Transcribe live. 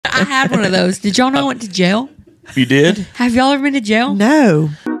I had one of those. Did y'all know I went to jail? You did? Have y'all ever been to jail? No.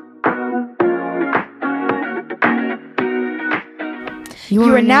 You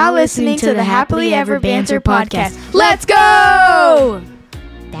are now listening to the Happily Ever Banter podcast. Let's go!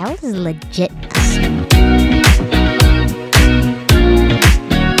 That was legit.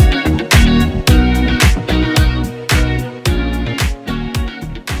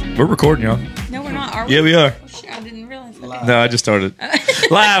 We're recording, y'all. No, we're not. Are we? Yeah, we are. Oh, shit, I didn't realize that. No, I just started.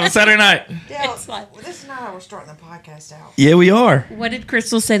 Live on Saturday night. It's live. This is not how we're starting the podcast out. Yeah, we are. What did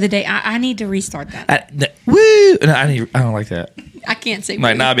Crystal say the day? I need to restart that. Woo! No, I don't like that. I can't say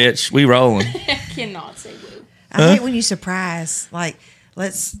Like, woo. nah, bitch. We rolling. I cannot say woo. I hate when you surprise. Like,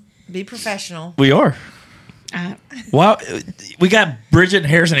 let's be professional. We are. Well, we got Bridgette and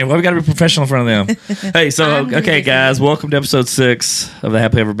Harrison here. Why we got to be professional in front of them? Hey, so, okay, guys, welcome to episode 6 of the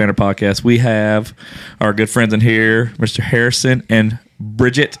Happily Ever Banter podcast. We have our good friends in here, Mr. Harrison and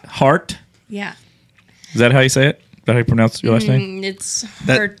Bridgette Hartt. Yeah. Is that how you say it? Is that how you pronounce your last name? It's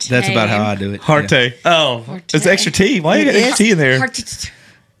That's about how I do it. Hartt. Yeah. Oh, Hartt. it's extra T. Why you got extra T in there?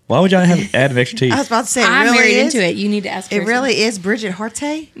 Why would y'all add an extra T? I was about to say, I'm really married is, into it. You need to ask It Harrison. really is Bridgette Hartt?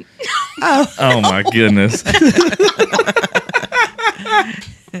 Oh, my goodness.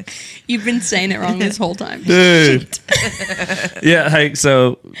 You've been saying it wrong this whole time. Dude. Yeah, hey,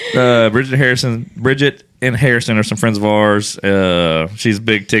 so Bridgette and Harrison are some friends of ours. She's a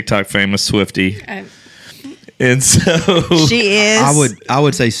big TikTok famous Swiftie. And so She is. I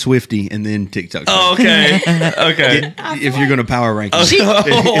would say Swifty and then TikTok. Oh, okay. Okay. If you're going to power rank them.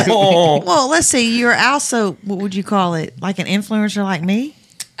 Oh. Well, let's see. You're also, what would you call it? Like an influencer like me?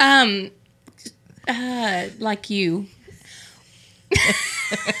 Like you.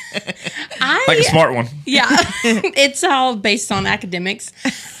 Like a smart one. Yeah, it's all based on academics.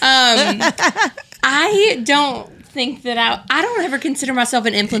 I don't think that I don't ever consider myself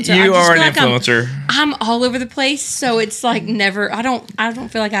an influencer. You I just are feel an like influencer. I'm all over the place, so it's like never. I don't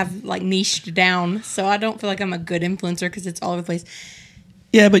feel like I've like niched down, so I don't feel like I'm a good influencer because it's all over the place.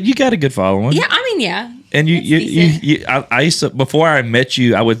 Yeah, but you got a good following. Yeah, I mean, yeah. And I used to, before I met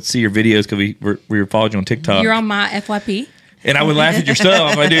you, I would see your videos because we were following you on TikTok. You're on my FYP. And I would laugh at your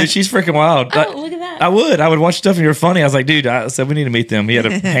stuff. I'm like, dude, she's freaking wild. Oh, look at that. I would watch stuff and you're funny. I was like, dude, I said we need to meet them. He had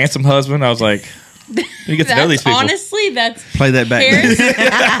a handsome husband. I was like, you get to know these people. Honestly, that's Play that back. Harrison.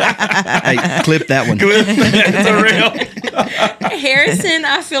 Hey, clip that one. It's a real. Harrison,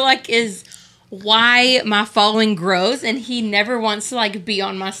 I feel like, is why my following grows, and he never wants to like be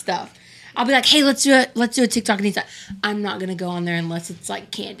on my stuff. I'll be like, hey, let's do a TikTok, and he's like, I'm not gonna go on there unless it's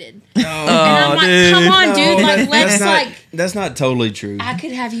like candid. And I'm like, dude. come on, dude, like let's That's not totally true. I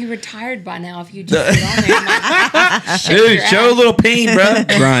could have you retired by now if you just get on there. And, like, Dude, show a little peen, bro.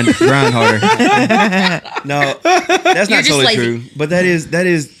 grind harder. No, that's You're not just totally lazy. true. But that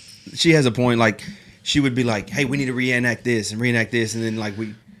is. She has a point. Like she would be like, "Hey, we need to reenact this, and then like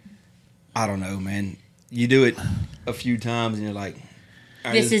I don't know, man. You do it a few times, and you're like,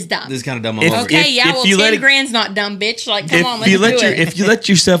 all right, This is dumb. This is kind of dumb. all If- over. okay, yeah, if well, you let 10 it- grand's not dumb, bitch. Like, come on, let's you do let it. if you let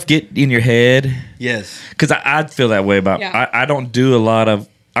yourself get in your head, Yes. because I'd feel that way about. Yeah. I don't do a lot of.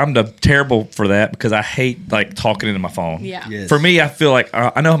 I'm terrible for that because I hate like talking into my phone. Yeah. Yes. For me, I feel like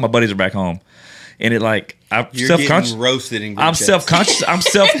I know how my buddies are back home, and it like I'm You're self-conscious. getting roasted in group I'm chats. self-conscious. I'm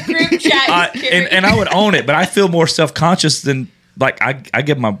self. Group chat is scary. and I would own it, but I feel more self-conscious than like I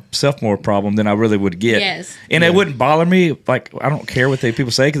give myself more problem than I really would get. Yes. And it wouldn't bother me. Like I don't care what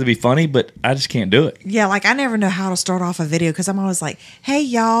people say because it'd be funny, but I just can't do it. Yeah, like I never know how to start off a video because I'm always like, hey,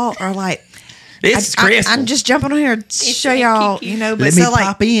 y'all, or like, It's Crystal. I'm just jumping on here to show y'all, Kiki. you know. But Let so me like,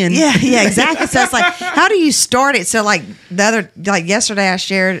 pop in. Yeah, exactly. So it's like, how do you start it? So like yesterday, I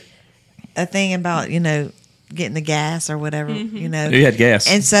shared a thing about getting the gas or whatever, You had gas.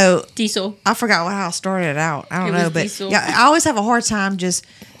 And so Diesel. I forgot how I started it out. I don't It know, was but diesel. yeah, I always have a hard time. There's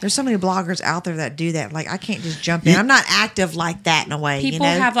so many bloggers out there that do that. Like I can't just jump in. I'm not active like that in a way. People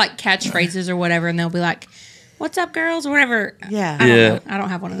have like catchphrases or whatever, and they'll be like, "What's up, girls?" or whatever. Yeah. I don't Yeah. know. I don't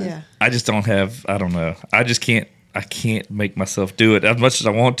have one of those. Yeah. I just don't have. I don't know. I just can't. I can't make myself do it as much as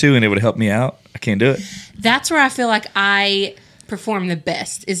I want to, and it would help me out. I can't do it. That's where I feel like I perform the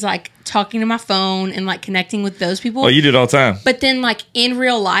best is like talking to my phone and like connecting with those people. Oh, you do it all the time. But then like in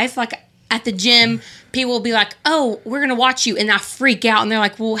real life, like at the gym, people will be like, "Oh, we're gonna watch you," and I freak out, and they're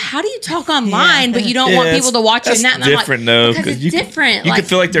like, "Well, how do you talk online, but you don't want people to watch you?" And that, and I'm like, different, though, because it's different. You like, can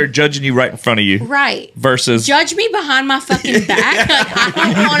feel like they're judging you right in front of you. right. Versus Judge me behind my fucking back. Like,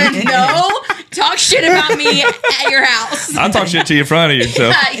 I don't want to know. Talk shit about me at your house. I'll talk shit to you in front of you. So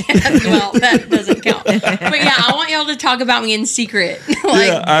Yeah, well, that doesn't count. But yeah, I want y'all to talk about me in secret. Like,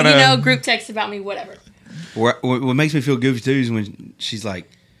 Yeah, I know. group text about me, whatever. What makes me feel goofy too is when she's like,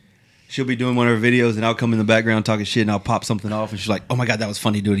 she'll be doing one of her videos, and I'll come in the background talking shit, and I'll pop something off, and she's like, "Oh my god, that was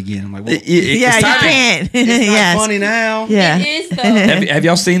funny. Do it again." I'm like, well, Yeah, you can't. it's not Yes. funny now. Yeah. It is though. Have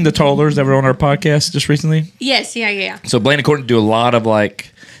y'all seen the toddlers that were on our podcast just recently? Yes, yeah. So Blaine and Courtney do a lot of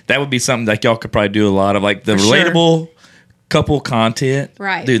like that would be something like y'all could probably do a lot of like the For sure. relatable couple content.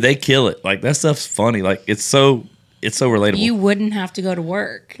 Right. Dude, they kill it. Like that stuff's funny. Like it's so relatable. You wouldn't have to go to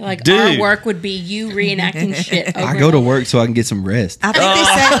work. Like Dude. our work would be you reenacting shit. Over I go and to over. work so I can get some rest. I think they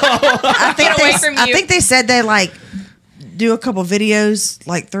said. Get away from I you. think they said they like do a couple videos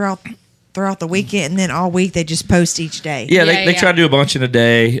like throughout the weekend, and then all week they just post each day. Yeah, Yeah, they yeah. try to do a bunch in a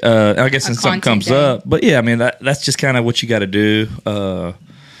day. I guess when something content comes day. up. But yeah, I mean that's just kind of what you got to do.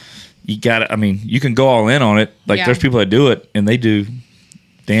 You got to. I mean, you can go all in on it. Like Yeah. there's people that do it and they do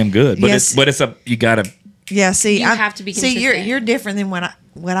damn good. But Yes. it's a you got to. Yeah, see, You have to be see. You're consistent. different than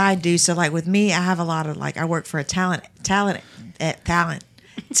what I do. So like with me, I have a lot of like I work for a talent.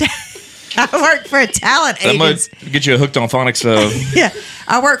 I work for a talent I'm gonna agency. get you hooked on phonics. Yeah,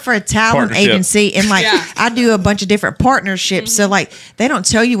 I work for a talent Partnership. agency, and like Yeah. I do a bunch of different partnerships. So like they don't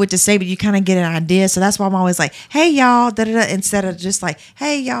tell you what to say, but you kind of get an idea. So that's why I'm always like, "Hey y'all," da, da, da, instead of just like,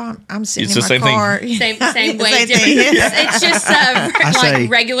 "Hey y'all, I'm sitting It's in the my same thing. car." Same way. Same different. thing. It's just say, like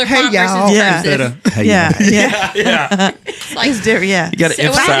regular "Hey, font y'all." versus Yeah. cursive. Instead of, hey, Yeah, y'all. yeah, Yeah, It's like, it's different. Yeah, you got to So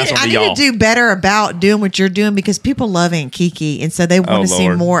emphasize I on the need y'all. to do better about doing what you're doing because people love Aunt Kiki, and so they want to see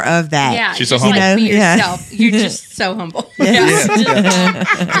Lord. more of that. yeah, She's so just humble. like be You know, yeah. yourself. You're just so humble. Yeah.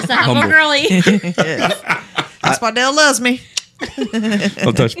 Just a humble girly. That's why Dale loves me.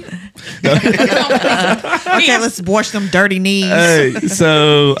 Don't touch me. Okay, let's wash them dirty knees. Hey,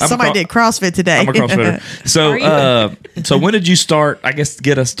 so Somebody did CrossFit today. I'm a CrossFitter. So when did you start? I guess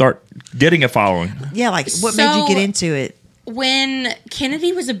start getting a following. Yeah, like what made you So- get into it? When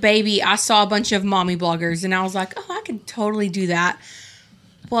Kennedy was a baby, I saw a bunch of mommy bloggers, and I was like, "Oh, I can totally do that."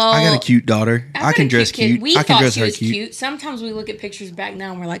 Well, I got a cute daughter. I've I got can a dress kid. cute. We I can thought dress she her was cute. Sometimes we look at pictures back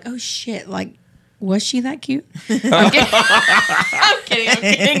now and we're like, "Oh shit!" Like, was she that cute? I'm kidding. I'm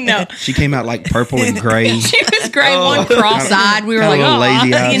kidding. No, She came out like purple and gray. she was great. One cross-eyed. We were Kinda like, little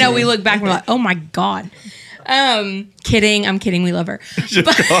lazy "Oh," eyes. you know. We look back and we're like, "Oh my god." Kidding. I'm kidding. We love her.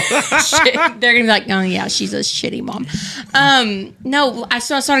 But shit, they're gonna be like, "Oh yeah, she's a shitty mom." No, I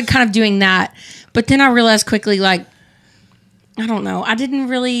started kind of doing that, but then I realized quickly, like, I don't know. I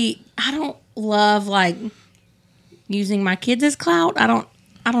don't love like using my kids as clout. I don't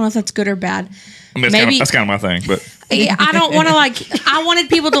know if that's good or bad. I mean, that's kind of my thing, but Yeah, I don't want to I wanted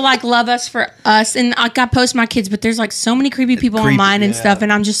people to like love us for us, and like I post my kids, but there's like so many creepy people Creepy, online and yeah. stuff,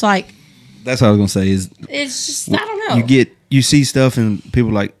 and I'm just like, That's what I was gonna say. Is it's just I don't know. you see stuff and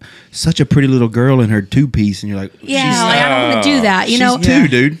people like such a pretty little girl in her 2-piece, and you're like, yeah, like I don't want to do that. You she's know, two,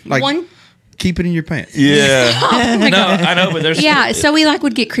 dude. Like, one. keep it in your pants. yeah. Oh my No, God. I know, but there's Yeah, so we like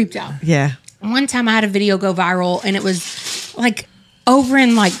would get creeped out. Yeah. One time I had a video go viral, and it was like over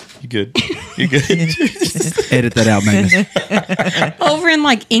in like You good? You good? Edit that out, Magnus. over in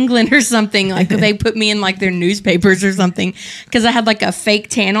like England or something. Like they put me in like their newspapers or something because I had like a fake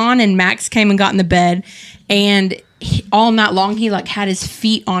tan on, and Max came and got in the bed, and all night long he like had his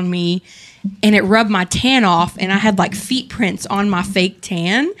feet on me, and it rubbed my tan off, and I had like feet prints on my fake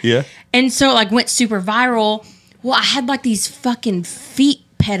tan. Yeah. And so it like went super viral. Well, I had like these fucking feet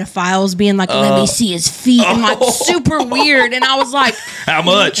pedophiles being like, "Let me see his feet," and like super weird. And I was like, How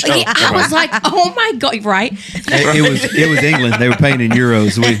much? yeah, I was like, "Oh my god!" Right? It was England. They were paying in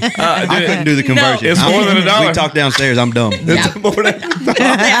euros. I couldn't do the conversion. It's more than $1. We talked downstairs. I'm dumb. Yeah.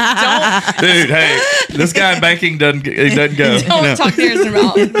 Dude, hey, this guy in banking doesn't go. Don't talk to us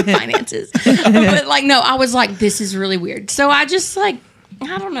about finances. But like, no, I was like, this is really weird. So I just like,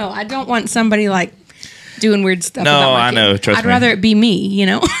 I don't know. I don't want somebody like doing weird stuff. No, about my I kid. know. Trust I'd me. rather it be me, you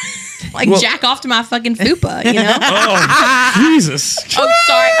know, like jack off to my fucking fupa, you know. Oh, Jesus. Oh,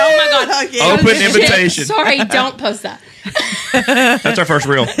 sorry. Oh my god. Okay. Oh, Open shit. invitation. Sorry, don't post that. That's our first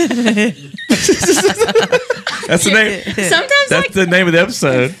reel. That's the name. Sometimes That's like the name of the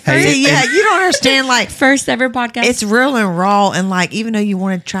episode. See, yeah, you don't understand. Like, first ever podcast. it's real and raw, and like, even though you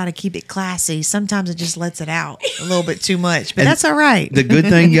want to try to keep it classy, sometimes it just lets it out a little bit too much. But And that's all right. The good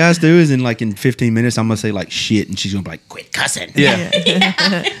thing you guys do is in 15 minutes, I'm gonna say like shit, and she's gonna be like, quit cussing. Yeah.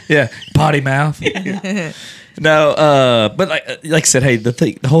 Yeah. Potty mouth. No, but like I said, hey,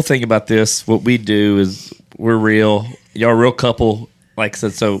 the whole thing about this, what we do is we're real. Y'all are a real couple. Like I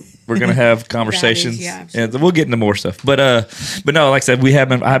said, so we're gonna have conversations, yeah, and we'll get into more stuff. But no, like I said, I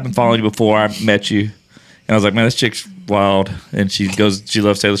have been following you before I met you, and I was like, man, this chick's wild, and she loves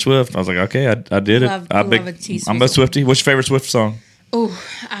Taylor Swift. And I was like, okay, I did it. Love a T I'm a Swift. Swiftie. What's your favorite Swift song? Oh,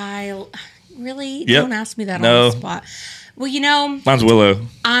 I really Yep. don't ask me that No. on the spot. Well, you know, Mine's Willow.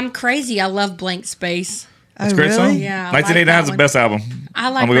 I'm crazy. I love Blank Space. It's a Oh, great really? song. Yeah, I 1989 like is the that best album. I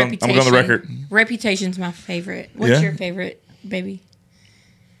like I'm gonna Reputation. go on the record. Reputation's my favorite. What's Yeah? your favorite, baby?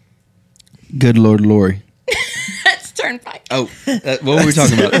 Good Lord. That's Turnpike. Oh, what were we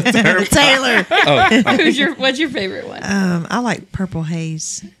talking about? Taylor. What's your favorite one? I like Purple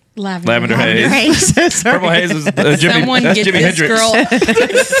Haze. Lavender Haze. Haze. Purple Haze is Jimmy. Someone That's get Jimi this Hendrix.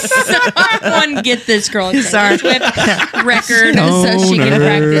 girl. Someone get this girl a Taylor Sorry. Swift record so she can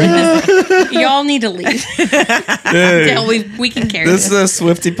practice. Y'all need to leave. Until we can carry This is a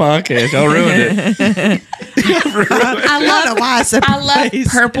Swifty podcast. Y'all ruined it. I don't know why I said I love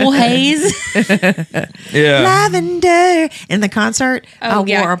Purple Haze. Yeah. Lavender. In the concert, Oh, I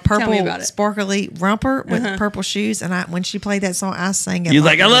yeah. wore a Tell me purple about it. sparkly romper with purple shoes, and when she played that song, I sang it. You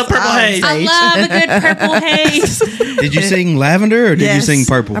like, I love Purple on Haze. stage. I love a good Purple Haze. Did you sing Lavender or did you Yes. sing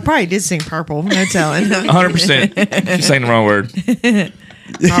Purple? I probably did sing purple. No telling. 100%. She's saying the wrong word.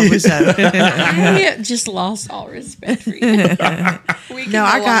 Probably so. I just lost all respect for you. We can No,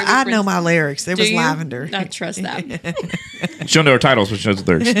 I longer be know friends. my lyrics. It Do was you? lavender. I trust that. She don't know her titles, but she knows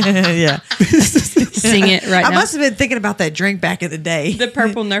the lyrics. Yeah. Sing it right I now. must have been thinking about that drink back in the day. The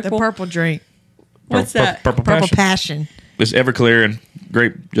purple The nurple. purple drink. What's that? Purple Purple Passion. passion. It's Everclear and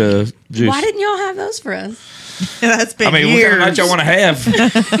grape juice. Why didn't y'all have those for us? That's been I mean, what years. kind of night y'all want to have?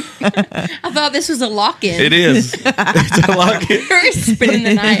 I thought this was a lock-in. It is. It's a lock. We're spending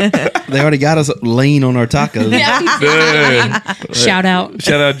the night. They already got us lean on our tacos. Good. Shout out.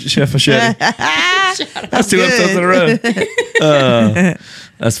 Shout out Chef Machete. That's 2 Good. episodes in a row.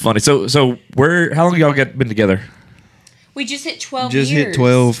 That's funny. So how long y'all been together? We just hit 12 Just years. hit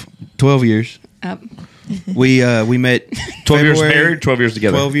 12 years. We met 12 years February, married, 12 years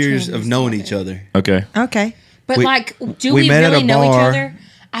together. 12 years of knowing each other. Okay. Okay. But We- do we we met at really a know each bar. other?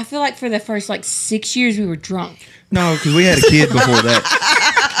 I feel like for the first 6 years we were drunk. No, because we had a kid before that.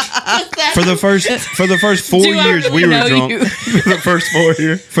 For the first 4 Do I years really we were know drunk. you? The first 4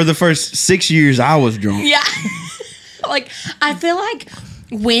 years. For the first 6 years I was drunk. Yeah. I feel like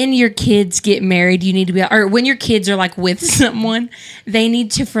when your kids get married, you need to be, or when your kids are with someone, they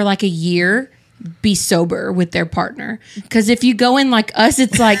need to, for a year, be sober with their partner. Because if you go in like us,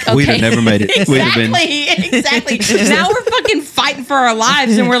 it's okay. We'd have never made it. We'd have been. Exactly. Now we're fucking fighting for our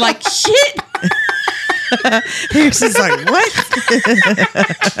lives and we're like, shit. Harrison's like, what?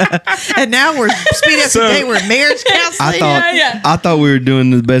 And now we're speeding up the day. We're marriage counseling. I thought we were doing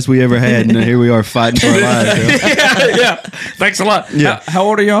the best we ever had, and here we are fighting for our lives. yo. Yeah. Thanks a lot. Yeah. How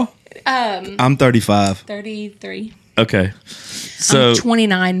old are y'all? I'm 35. 33. Okay. So I'm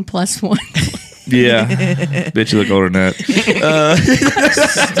 29 plus 1. yeah, bitch, you look older than that.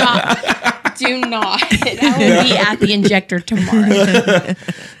 Stop. Do not. I will be at the injector tomorrow.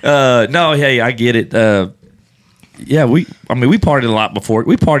 No, hey, I get it. Yeah, we partied a lot before.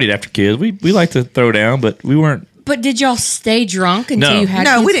 We partied after kids. We like to throw down, but we weren't. But did y'all stay drunk until No. you had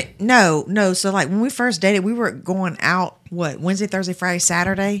No, kids? we didn't. No. So when we first dated, we were going out. What, Wednesday, Thursday, Friday,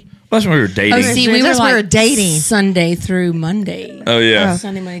 Saturday? That's when we were dating. Oh, see, we That's were when we were dating. Sunday through Monday. Oh yeah.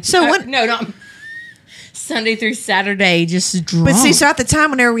 Sunday, Monday. So what- No, not Sunday through Saturday, just drunk. But see, so at the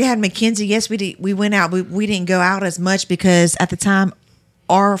time whenever we had Mackenzie, yes, we went out. We didn't go out as much because at the time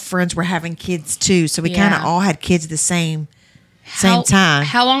our friends were having kids too. So we kind of Yeah. all had kids at the same time.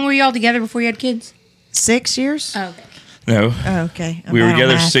 How long were y'all together before you had kids? 6 years? Oh, okay. No. Oh, okay. I'm We were bad on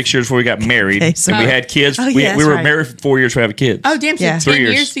together math. 6 years before we got married, Okay, so- and we had kids. Oh, yeah, we that's were right. married for 4 years for having kids. Oh, damn. So Yeah. 10 3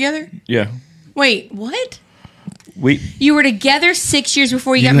 years. years together? Yeah. Wait, what? We You were together 6 years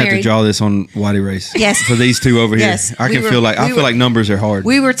before you You're got gonna have to married? draw this on White Erase. Yes. For these two over here. Yes. I We can were- feel like we were- numbers are hard.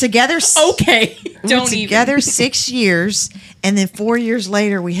 We were together. Okay. We were Don't together even. 6 years, and then 4 years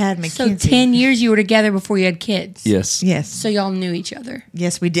later we had So Mackenzie. 10 years you were together before you had kids? yes. Yes. So y'all knew each other?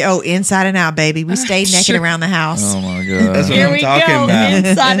 Yes, we did. Oh, inside and out, baby. We stayed naked Sure. around the house. Oh my god. That's what Here I'm we talking go. about.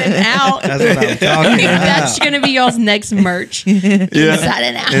 Inside and out. That's what I'm talking That's about. going to be y'all's next merch. Inside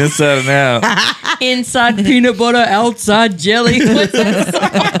and out. Inside and out. Inside peanut butter, outside jelly. What's that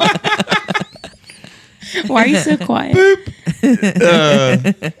song? Why are you so quiet?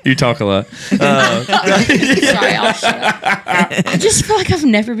 You talk a lot. Sorry, I'll shut up. I just feel like I've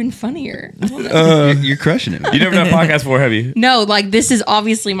never been funnier. I don't know. You're crushing it. You never done a podcast before, have you? No, this is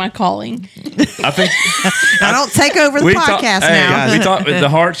obviously my calling. I think I don't take over the podcast hey, now. guys, we talk the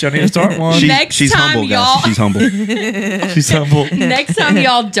Hartts. Y'all need to start one. Next She's time, humble, y'all- guys. She's humble. She's humble. Next time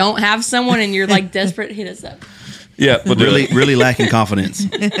y'all don't have someone and you're desperate, hit us up. Yeah, we'll do really, it. really lacking confidence.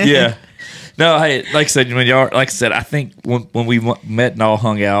 Yeah. No, hey, like I said, when y'all, like I said, I think when we met and all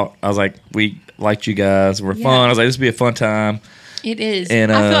hung out, I was like, we liked you guys. We're fun. I was like, this would be a fun time. It is.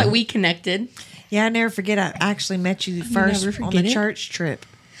 And, I feel like we connected. Yeah, I never forget. I actually met you first never on forget the it? church trip.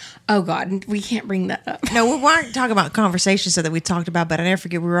 Oh God, we can't bring that up. No, we weren't talking about conversations that we talked about, but I never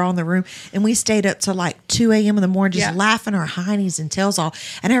forget we were all in the room and we stayed up till like 2 a.m. in the morning just Yeah. laughing our heinies and tails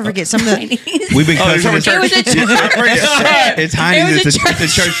off. I never forget some of the. We've been Oh, cussing. it's It was a church. It's Heine's. It's a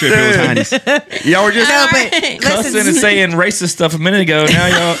church trip. It was Heine's. Y'all were just No, but cussing and listen, saying racist stuff a minute ago. Now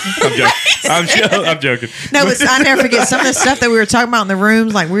y'all, I'm joking. no, but I never forget some of the stuff that we were talking about in the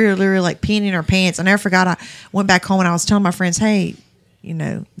rooms. Like we were literally like peeing in our pants. I never forgot. I went back home and I was telling my friends, "Hey,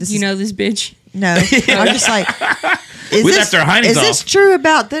 this You is know this bitch. no." I was just like, "Is We this left our heinies is this off. true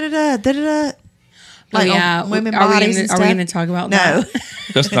about da da da da da?" Like yeah. on women Are we bodies gonna- and are we stuff? gonna talk about no. that?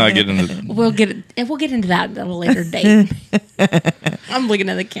 Let's not get into. We'll get into that at a later date. I'm looking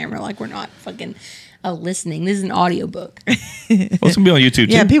at the camera like we're not fucking listening. This is an audiobook. What's gonna be on YouTube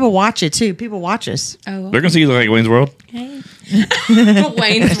too? Yeah, people watch it too. People watch us. Oh, They're gonna see you look like Wayne's World. okay.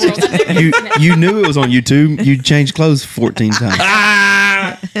 Wayne's World. I've never You seen that. you knew it was on YouTube. You changed clothes 14 times.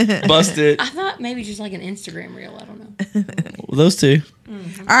 Ah, busted. I thought maybe just like an Instagram reel. I don't know. Well, those two.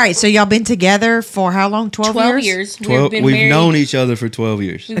 All right, so y'all been together for how long? 12 years. 12. We've We've married, known each other for 12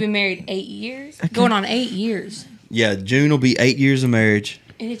 years. We've been married 8 years. Going on 8 years. Yeah, June will be 8 years of marriage.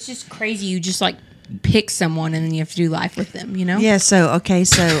 And it's just crazy. You just like pick someone and then you have to do life with them, you know? Yeah, so okay,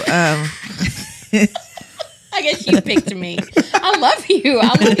 so I guess you picked me. I love you. I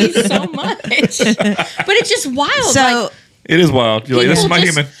love you so much. But it's just wild. so like, It is wild. You're like, this is people my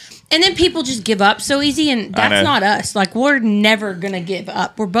just- human. And then people just give up so easy, and I know. that's not us. Like, we're never going to give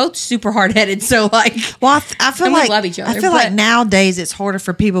up. We're both super hard-headed, so, like... well, I feel And we like love each other, I feel like but- nowadays it's harder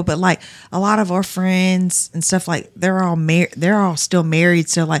for people, but like a lot of our friends and stuff, like they're all still married,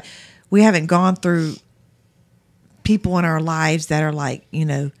 so like we haven't gone through people in our lives that are like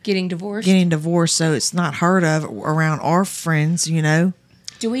Getting divorced. getting divorced, so it's not heard of around our friends.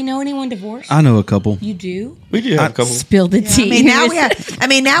 Do we know anyone divorced? I know a couple. You do? We do have a couple. Spill the tea. now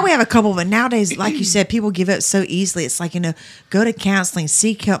we have a couple, but nowadays, like you said, people give up so easily. It's like go to counseling,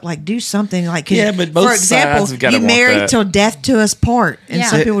 seek help, like do something. Like 'cause Yeah, but both for example, sides have gotta you want married that. till death to us part, and Yeah.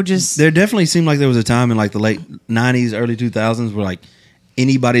 some people just There definitely seemed like there was a time in like the late 90s, early 2000s where like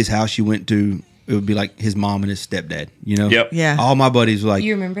anybody's house you went to, it would be like his mom and his stepdad, Yep. yeah. All my buddies were like,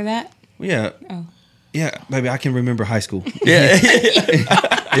 You remember that? yeah. Oh. Yeah, baby, I can remember high school. Yeah.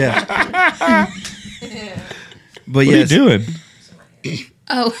 Yeah. But What are you yes, doing?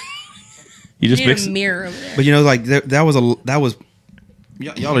 Oh, You you just need mix a it. mirror over there. but like that was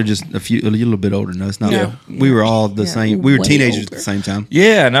y'all are just a little bit older than us. Not Yeah. we were all the same. We were way teenagers at older. the same time.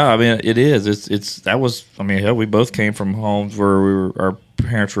 Yeah, no, I mean it is. It's that was. I mean, hell, we both came from homes where our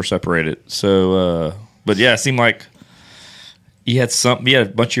parents were separated. So, but yeah, it seemed like you had a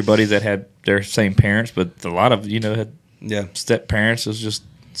bunch of your buddies that had their same parents, but a lot of had Yeah. step parents.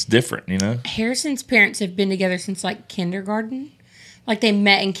 It's different, Harrison's parents have been together since like kindergarten. Like they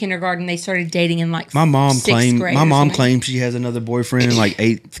met in kindergarten. They started dating in like My mom sixth claimed grade my or mom something. claimed she has another boyfriend in like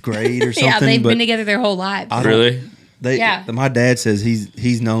 8th grade or something. Yeah, they've but been together their whole lives. I don't- Really? Yeah. My dad says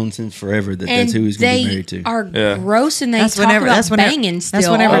he's known since forever that that's who he's going to be married to. They are Yeah. gross and they That's talk whenever about that's whenever banging still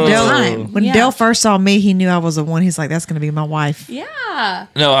that's whenever all Dale the time. when Yeah. Dale first saw me, he knew I was the one. He's like, "That's going to be my wife." Yeah.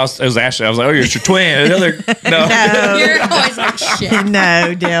 No, it was Ashley. I was like, oh, you're your twin. Another no. You're always like, shit.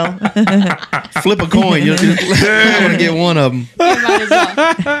 No, Dale. Flip a coin. You're going to get one of them. You might as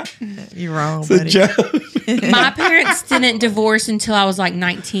well. You're wrong, It's a buddy. joke. My parents didn't divorce until I was like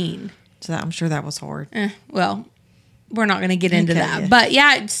 19. So I'm sure that was hard. Well, we're not going to get into Okay, that. yeah. But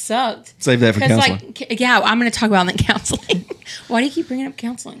yeah, it sucked. Save that for 'Cause, counseling. like, yeah, I'm going to talk about that in counseling. Why do you keep bringing up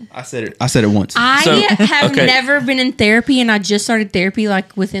counseling? I said it once. I So, have okay. never been in therapy, and I just started therapy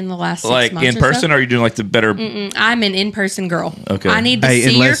like within the last 6 Like months in or so. person, or are you doing like the better? I'm an in-person girl. Okay. I need to Hey,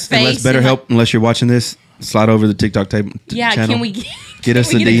 see your face. unless better and, help, unless you're watching this, slide over the TikTok table. Yeah, channel. can we Get us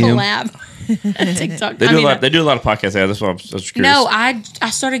can we the get DM? a collab? TikTok. They do a lot. They do a lot of podcasts. Yeah, that's why I was curious. No, I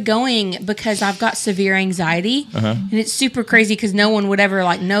started going because I've got severe anxiety, and it's super crazy because no one would ever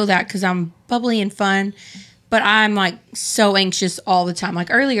like know that because I'm bubbly and fun, but I'm like so anxious all the time. Like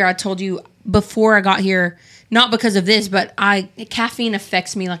earlier, I told you before I got here, not because of this, but caffeine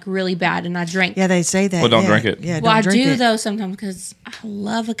affects me like really bad, and I drink. Yeah, they say that. Well, don't yeah. drink it. Yeah, Well, I don't drink do it. though sometimes because I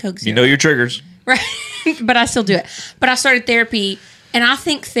love a Coke Zero. You know your triggers. Right. But I still do it. But I started therapy, and I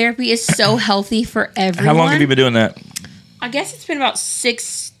think therapy is so healthy for everyone. How long have you been doing that? I guess it's been about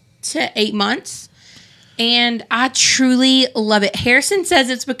 6 to 8 months. And I truly love it. Harrison says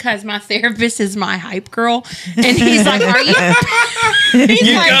it's because my therapist is my hype girl. And he's like, are you?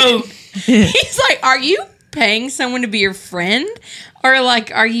 He's like, are you paying someone to be your friend? Or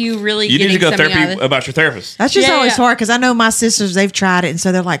like, are you really? You need getting to go something out of therapy it? about your therapist. That's just Yeah, always yeah. hard because I know my sisters, they've tried it, and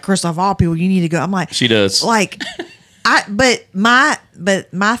so they're like, Chris, of all people, you need to go. I'm like, She does. like, but my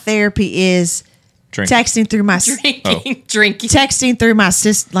therapy is Drink. texting through my Drinking. texting through my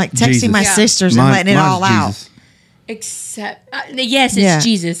texting Jesus. my Yeah. sisters and letting it Mine's all out. Jesus. Except, yes, it's Yeah.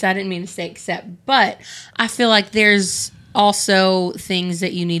 Jesus. I didn't mean to say except, but I feel like there's also things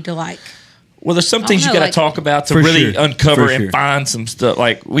that you need to like. Well, there's some things you know, got to like- talk about to For really sure. uncover For and sure. find some stuff.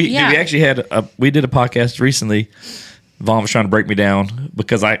 Like we Yeah. actually we did a podcast recently. Vaughn was trying to break me down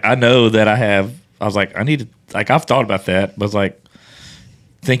because I know that I was like, I need to, like, I've thought about that, but like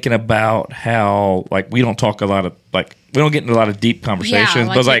thinking about how, like, we don't talk a lot of, like, we don't get into a lot of deep conversations,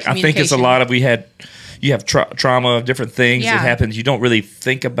 like but the like, I think it's a communication. lot of, you have trauma of different things Yeah. that happens you don't really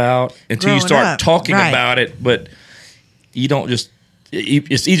think about until you Growing start up, talking right. about it, but you don't just,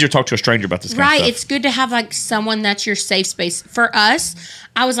 it's easier to talk to a stranger about this kind Right. of stuff. It's good to have like someone that's your safe space. For us,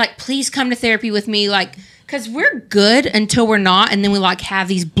 I was like, please come to therapy with me. Like, because we're good until we're not. And then we like have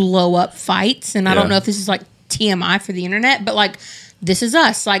these blow up fights. And I Yeah. don't know if this is like TMI for the internet, but like, this is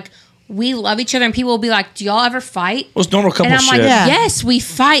us. Like, we love each other. And people will be like, do y'all ever fight? Well, it's normal couple And I'm shit. like, Yeah. yes, we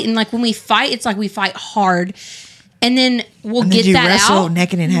fight. And like, when we fight, it's like we fight hard. And then we'll And then get you that wrestle out.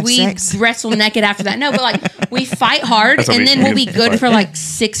 naked and have we sex. wrestle naked after that. No, but like we fight hard, That's what and we- then we'll be we good fight. for like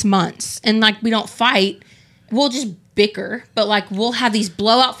 6 months. And like we don't fight, we'll just bicker. But like we'll have these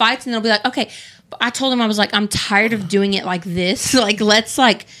blowout fights, and they'll be like, okay. But I told him I was like, I'm tired of doing it like this. Like let's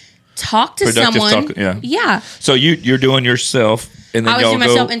like talk to Productive someone. talk, yeah. Yeah. So you're doing yourself, and then I was y'all doing go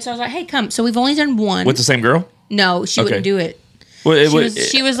myself, and so I was like, hey, come. So we've only done one. with the same girl. No, she Okay. wouldn't do it. Well,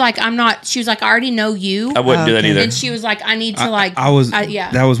 She was like, I'm not. She was like, I already know you. I wouldn't do that Okay. either. And she was like, I need to like. yeah.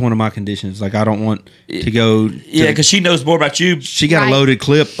 That was one of my conditions. Like, I don't want to go. Yeah, because she knows more about you. she got Right. a loaded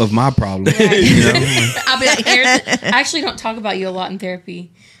clip of my problem. You know? I'll be like, I actually don't talk about you a lot in therapy.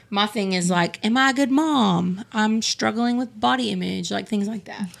 My thing is like, am I a good mom? I'm struggling with body image, like things like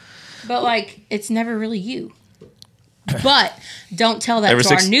that. But like, it's never really you. But don't tell that Every to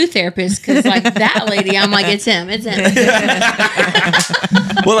 6 our new therapist, because like that lady, I'm like, it's him.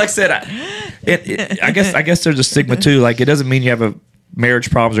 Well, like I said, I guess there's a stigma too. Like, it doesn't mean you have a marriage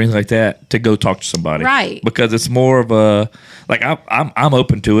problems or anything like that to go talk to somebody, Right. Because it's more of a like I'm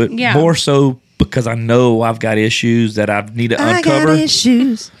open to it. Yeah. More so because I know I've got issues that I need to I uncover. got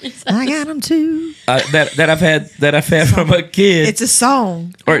issues. I got them too. That I've had from a kid. It's a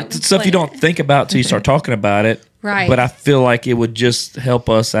song. or it's stuff you don't think about till you start talking about it. Right. But I feel like it would just help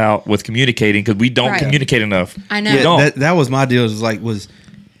us out with communicating because we don't Right. communicate enough. I know. We don't. that was my deal. Was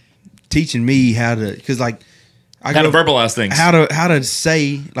teaching me how to, because like I How to verbalize things. how to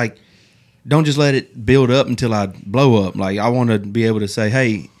say, like, don't just let it build up until I blow up. Like, I want to be able to say,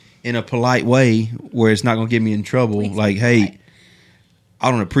 hey, in a polite way where it's not going to get me in trouble. Like, hey, I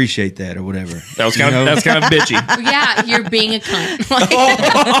don't appreciate that or whatever. That was kind of bitchy. Yeah, you're being a cunt. Like,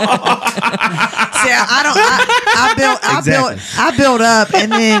 See, Exactly. I build up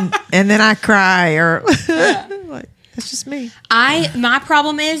and then I cry or like that's just me. my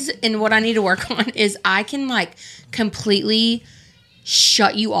problem is, and what I need to work on is I can like completely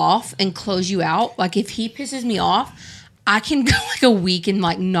shut you off and close you out. Like if he pisses me off, I can go like a week and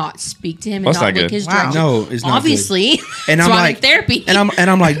like not speak to him and That's not not look good. his Wow. direction. No, it's not Obviously, And that's I'm why I'm like in therapy. and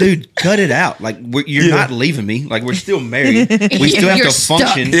I'm like, dude, cut it out. Like, you're not leaving me. Like, we're still married. We still have You're to stuck.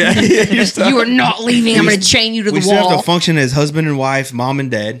 function. you are not leaving. I'm We- going to chain you to We the still have wall. to function as husband and wife, mom and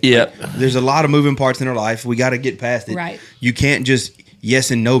dad. Yep. There's a lot of moving parts in our life. We got to get past it. Right. You can't just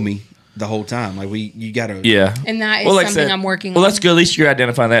yes and no me the whole time. Like, you got to. Yeah. And that is Well, like I something said- I'm working Well, on. that's good. At least you're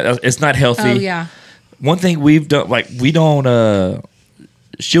identifying that. It's not healthy. Oh, yeah. One thing we've done, like, we don't,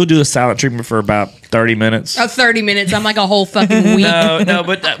 she'll do a silent treatment for about 30 minutes. Oh, 30 minutes. I'm like a whole fucking week. No,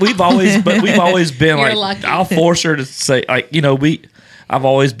 but we've always been You're like, lucky. I'll force her to say, like, I've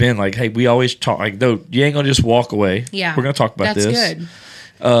always been like, hey, we always talk, like, no, you ain't gonna just walk away. Yeah. We're gonna talk about That's this. good.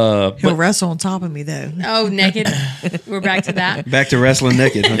 He'll wrestle on top of me though. Oh, naked. We're back to that. Back to wrestling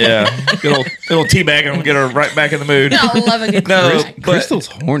naked. Huh? Yeah. Good old teabag and we'll get her right back in the mood. I love a good No, crack. but, Crystal's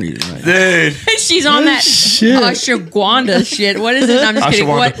horny tonight. dude. She's on that shit. ashwagandha shit. What is it? I'm just kidding.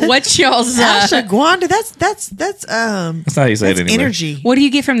 Ashwagandha. What's y'all's? Ashwagandha, that's That's not how you say it that's anyway. energy. What do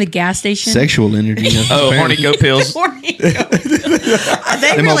you get from the gas station? Sexual energy. Oh, horny goat pills. Horny.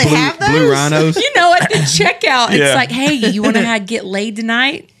 They Them really old have those. blue rhinos. You know, at the checkout, Yeah. it's like, hey, you want to get laid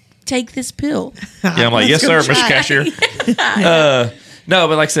tonight? Take this pill. Yeah, I'm like, yes, sir, Mr. Cashier. No,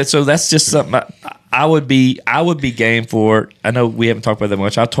 but like I said, so that's just something I would be game for. I know we haven't talked about that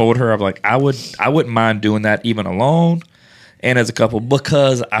much. I told her, I'm like, I wouldn't mind doing that even alone and as a couple,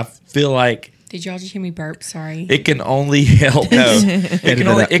 because I feel like Did y'all just hear me burp? Sorry. It can only help. No, it can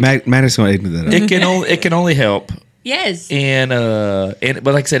only. Matt's going to edit that up. It can only help. Yes. And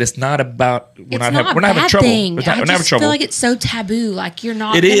but like I said, it's not about we're not not having trouble. Thing. We're not I having just trouble. feel like it's so taboo. Like you're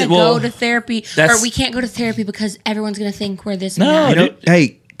not It going is. to Well, go to therapy, that's- or we can't go to therapy because everyone's going to think we're this. No, and that. dude.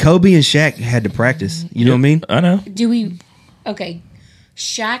 Hey, Kobe and Shaq had to practice. You know what I mean? I know. Do we? Okay.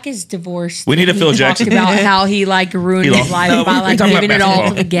 Shaq is divorced. We need to He Phil talked Jackson. about how he like ruined He his lost. life No, by we're like talking about giving it all to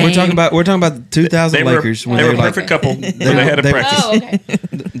basketball. the game. We're talking about the 2000 They were Lakers when they were a like, perfect couple. They had to they- practice. Oh,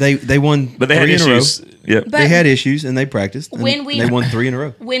 okay. they won But they had 3 in a row. issues. Yep. But- They had issues and they practiced. And When we- they won 3 in a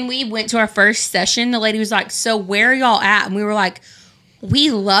row. When we went to our first session, the lady was like, "So where are y'all at?" And we were like, "We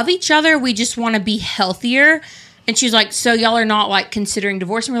love each other. We just want to be healthier." And she was like, "So y'all are not like considering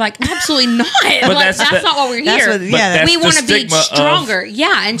divorce?" And we're like, "Absolutely not. Like, that's- that's not what we're That's here. what- yeah, that's we the want to be stigma of- stronger."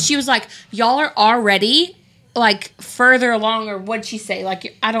 Yeah. And she was like, "Y'all are already like further along," or what'd she say?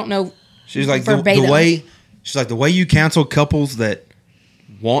 Like, I don't know. She's like the verbatim. way you counsel couples that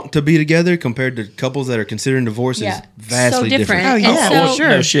want to be together compared to couples that are considering divorce Yeah. is vastly So different. Oh, And yeah, so- for sure.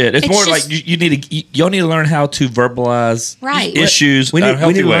 No shit. It's It's more just- like you need to. Y'all need to learn how to verbalize Right. issues. We in a need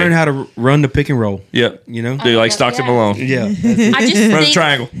healthy to way. learn how to run the pick and roll. Yep. You know? Do like Stockton Yeah. Malone. Yeah. I just Run the think,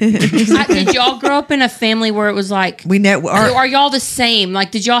 triangle. did y'all grow up in a family where it was like, We know are y'all the same?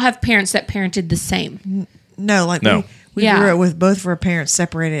 Like, did y'all have parents that parented the same? No, like No. we Yeah. grew up with both of our parents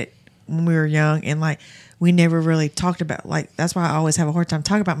separated when we were young, and like we never really talked about like that's why I always have a hard time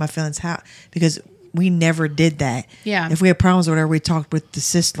talking about my feelings because we never did that. Yeah. If we had problems or whatever, we talked with the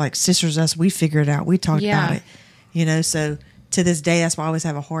sisters. Us, we figured it out. We talked Yeah. about it. You know, so to this day, that's why I always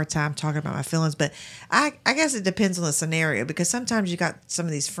have a hard time talking about my feelings. But I guess it depends on the scenario because sometimes you got some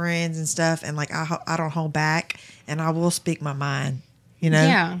of these friends and stuff, and like I don't hold back, and I will speak my mind. You know.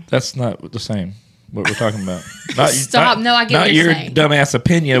 Yeah. That's not the same. What we're talking about. Stop. No, I get what not you're your saying. dumbass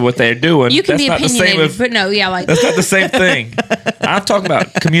opinion of what they're doing. You can That's be not the same opinionated, of- but no, yeah, like That's not the same thing. I'm talking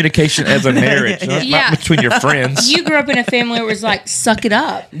about communication as a marriage, not Yeah. between your friends. you grew up in a family where it was like, suck it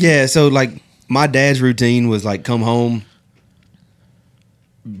up. Yeah, so like my dad's routine was like come home,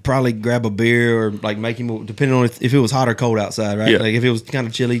 probably grab a beer or like make him, depending on if it was hot or cold outside, right? Yeah. Like if it was kind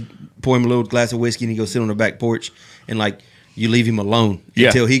of chilly, pour him a little glass of whiskey and he go sit on the back porch and like you leave him alone Yeah.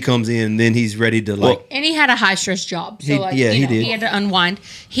 until he comes in. Then he's ready to like. Well, And he had a high stress job. So He- like, yeah, you he know, did. he had to unwind.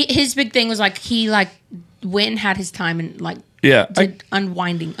 His big thing was like, he like went and had his time and like Yeah, did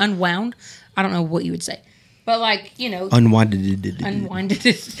unwound. I don't know what you would say. But like, you know, unwinded. unwinded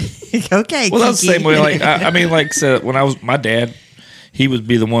it. Okay. well, that's the Kiki. same way. Like, I mean, like, so when I was my dad, he would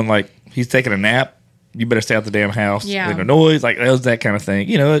be the one like he's taking a nap. You better stay out the damn house. Yeah. Make no noise. Like that was that kind of thing.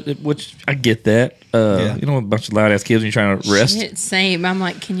 You know, which I get that. Yeah. You know, a bunch of loud ass kids when you're trying to rest. Shit, same. I'm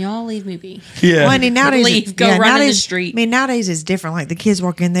like, can y'all leave me be? Yeah. Well, I mean, nowadays, Leave, go run in the nowadays- street. I mean, nowadays it's different. Like the kids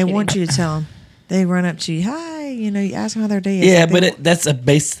walk in, they want you to tell them. They run up to you, hi, you know, you ask them how their day is. yeah, Like, but they-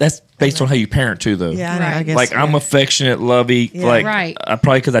 that's based on how you parent too, though. yeah, I know, I Right. guess. Like I'm yeah. affectionate, lovey. Yeah. Like Right.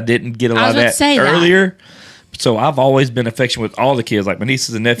 probably because I didn't get a I lot was of about that to say that. earlier. So I've always been affectionate with all the kids, like my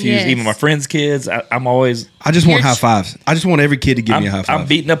nieces and nephews, Yes. even my friends' kids. I'm always I just want You're- high fives. I just want every kid to give me a high 5 I'm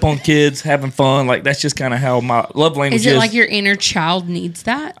beating up on kids, having fun. Like that's just kind of how my love language Is it like your inner child needs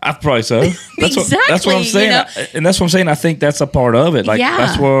that? I probably so. That's what I'm Exactly, saying, you know? and that's what I'm saying. I think that's a part of it. Like Yeah.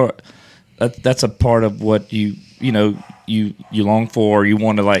 that's where that's a part of what you long for. You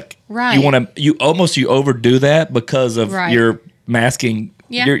want to like Right. you overdo that because of Right. your masking.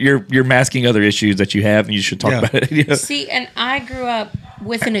 Yeah. You're masking other issues that you have, and you should talk Yeah. about it. You know? See, and I grew up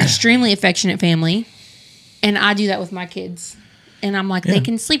with an extremely affectionate family, and I do that with my kids. And I'm like, they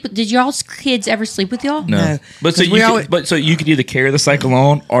can sleep with. Did y'all's kids ever sleep with y'all? No. But so 'Cause we you always- could either carry the cycle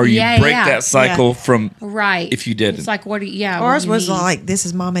on, or you Yeah, break yeah. that cycle from Right. if you didn't. It's like, what do you, yeah. what Ours do you was need? like, this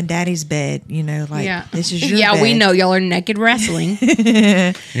is mom and daddy's bed, you know, like, yeah. this is your yeah, bed. we know y'all are naked wrestling.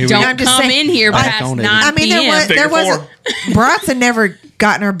 Here we Don't go. I'm just come saying- in here Back past on 9 it. I mean, p.m. Figure there was four. Bratz had never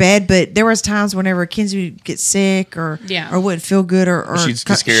gotten her bed, but there was times whenever Kinsey would get sick or wouldn't feel good or She'd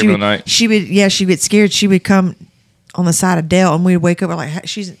get scared in the night. She would get scared. She would come on the side of Dale, and we'd wake up we're like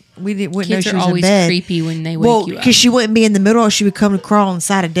wouldn't know Kids she are was always in bed. creepy when they wake Well, you up. because she wouldn't be in the middle, she would come and crawl on the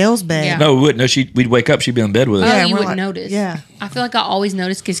side of Dale's bed. Yeah. No, we wouldn't. No, we'd wake up. She'd be in bed with us. Oh, Yeah, you we're wouldn't like- notice. yeah. I feel like I always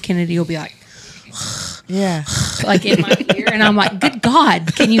notice because Kennedy will be like Yeah. in my ear, and I'm like, good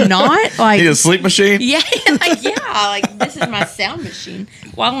God, can you not? Like, Need a sleep machine? yeah, like this is my sound machine.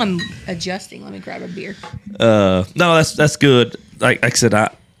 While I'm adjusting, let me grab a beer. No, that's good. Like I said,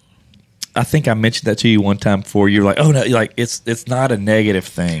 I think I mentioned that to you one time before. You're like, oh no, you're like it's not a negative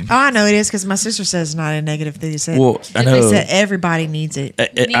thing. Oh, I know it is because my sister says it's not a negative thing. They said, Well, I They know. said everybody needs it.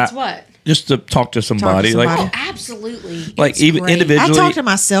 Needs what? just to talk to somebody. somebody. Like, Oh, absolutely. like It's even great. I individually. talk to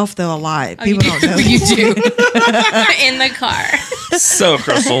myself though a lot. Oh, you People don't know. You do. In the car. So,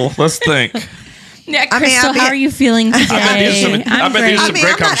 Crystal, let's think. Yeah, I mean, Crystal, I'll be- how are you feeling today? I bet these are some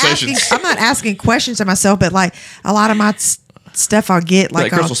great conversations. I'm not asking questions to myself, but like a lot of my stuff I'll get,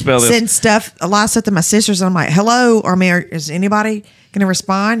 like Crystal, I'll spell this. send stuff, a lot of stuff to my sisters. And I'm like, hello, or I mean, is anybody going to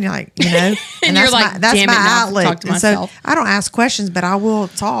respond? You're like, you know, And you're like, that's damn my it, now I have to outlet. talk to And myself. so I don't ask questions, but I will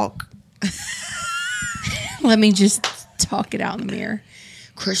talk. Let me just talk it out in the mirror.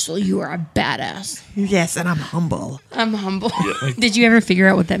 Crystal, you are a badass. Yes, and I'm humble. I'm humble. Did you ever figure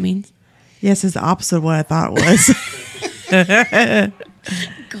out what that means? Yes, it's the opposite of what I thought it was.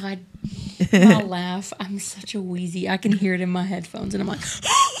 God, my laugh. I'm such a wheezy. I can hear it in my headphones, and I'm like, so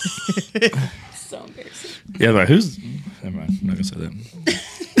embarrassing. Yeah, like who's? Never mind. I'm not gonna say that.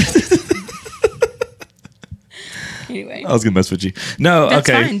 Anyway, I was gonna mess with you. No, That's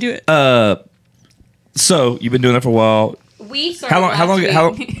okay. fine, do it. So you've been doing that for a while. we started How long? How long? last How?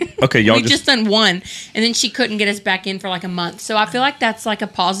 week. Okay, y'all We just. just done one, and then she couldn't get us back in for like a month. So I feel like that's like a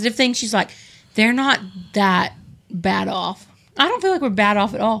positive thing. She's like, they're not that bad off. I don't feel like we're bad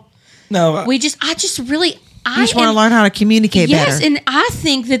off at all. No, I just really, You just want to learn how to communicate yes, better. and I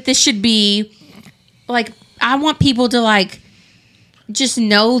think that this should be like, I want people to like just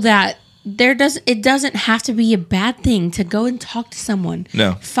know that it doesn't have to be a bad thing to go and talk to someone.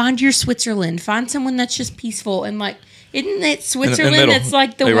 No. Find your Switzerland. Find someone that's just peaceful and like, isn't it in the Switzerland middle. that's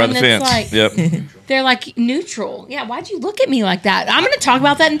like the They ride one the that's fence. like Yep. they're like neutral. Yeah, why'd you look at me like that? I'm gonna talk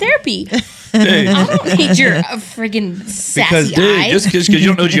about that in therapy. Dude, I don't need your friggin' sassy Because, dude, eye. just because you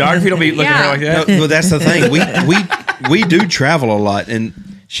don't know geography, don't be looking at her like Yeah. that. No, well, that's the thing. We do travel a lot, and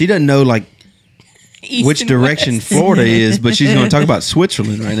she doesn't know like East which and direction west. Florida is, but she's going to talk about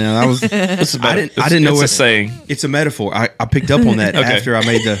Switzerland right now. I was. It's I didn't know it's what a saying. It's a metaphor. I picked up on that Okay. after I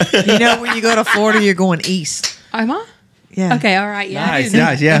made the. You know, when you go to Florida, you're going east. Am I? Yeah. Okay, all right, yeah. Nice,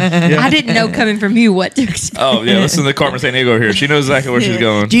 nice, yeah. I didn't know coming from you what to expect. Oh yeah, listen to the Carmen San Diego here. She knows exactly where she's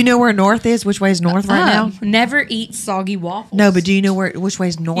going. Do you know where north is? Which way is north right now? Never eat soggy waffles. No, but do you know which way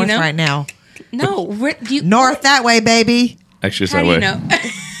is north know? right now? No, where do you North that way, baby. Actually, it's How that do way. you know?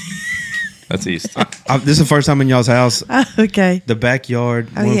 That's east. This is the first time in y'all's house. Okay. The backyard.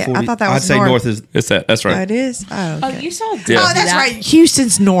 Oh, yeah. I 140 thought that was I'd say north. north is. It's that. That's Oh, right. it is? Oh, Oh, okay. you saw. Yeah. Oh, that's right.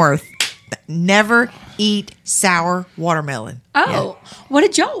 Houston's north. Never eat sour watermelon. Oh, what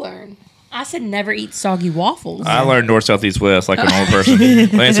did y'all learn? I said never eat soggy waffles. I learned north, south, east, west like an old person. I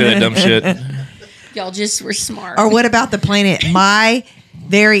didn't say that dumb shit. Y'all just were smart. Or what about the planet? My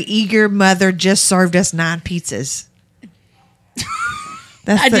very eager mother just served us 9 pizzas.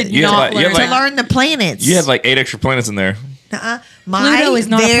 That's I did You had not like- you learn had to like- that. learn the planets. You had like 8 extra planets in there. My Pluto is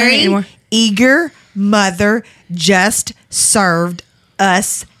not a planet very anymore. eager mother just served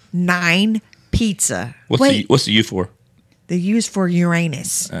us 9 pizza. What's the U for? They use for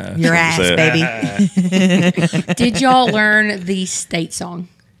Uranus. that's Your what ass, you said. baby. Did y'all learn the state song?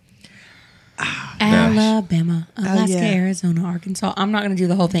 Alabama, Alaska, yeah. Arizona, Arkansas. I'm not going to do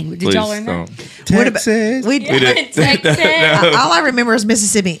the whole thing, but did Please y'all learn that? don't. What about- Texas. we did. Texas. all I remember is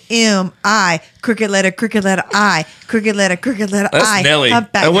Mississippi. M-I, crooked letter I, crooked letter That's I. Nelly.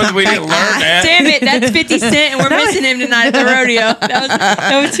 Humpback, That wasn't, we didn't learn humpback, I. that. Damn it, that's 50 Cent, and we're missing him tonight at the rodeo.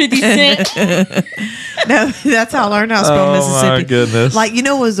 That was 50 Cent. No, that's how I learned how to spell Oh, Mississippi. my goodness. Like, you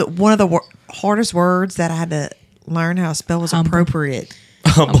know, what was one of the hardest words that I had to learn how to spell was appropriate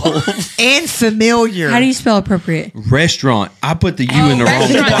and familiar. How do you spell appropriate? Restaurant. I put the U in the wrong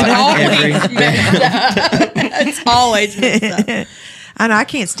Restaurant's spot. always messed up. It's always messed up. I know I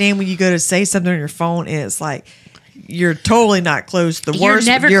can't stand when you go to say something on your phone and it's like you're totally not close. The You're worst,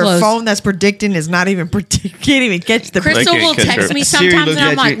 never your close. phone that's predicting is not even can't even catch the. Crystal can't will catch text her. me Siri sometimes, looks and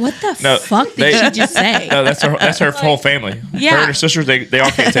I'm at like, you. "What the No, fuck they- did she just say?" No, that's her whole family. Yeah. Her and her sisters, they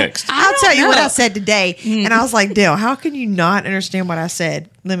all can't text. I'll tell you what know. I said today, and I was like, Dale, how can you not understand what I said?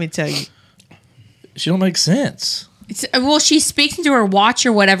 Let me tell you. She don't make sense. Well, she speaks into her watch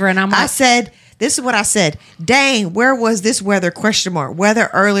or whatever, and I'm I like, said, this is what I said. Dang, where was this weather? Question mark. Weather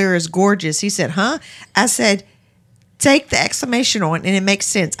earlier is gorgeous. He said, huh? I said, take the exclamation on and it makes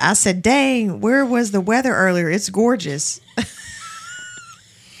sense. I said, dang, where was the weather earlier? It's gorgeous.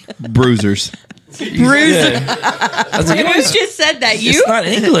 Bruisers. Yeah. I was like, you know, "Who it's, just said that? You, it's not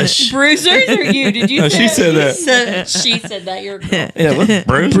English. bruisers, or you? Did you? No, say she said that. She said that. You're a girl. Yeah, what,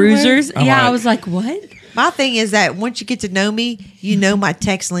 bruise? Bruisers. I'm Yeah, I like- was like, what? My thing is that once you get to know me, you know my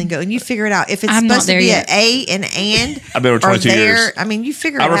text lingo and you figure it out. If it's I'm not supposed to there be yet. an A and and, I've been over or 22 there, years. I mean, you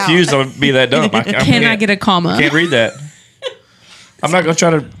figure I it out. refuse to be that dumb. Can I get a comma? Can't read that. I'm not gonna try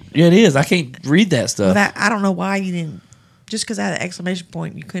to. Yeah, it is. I can't read that stuff. That I don't know why you didn't Just because I had an exclamation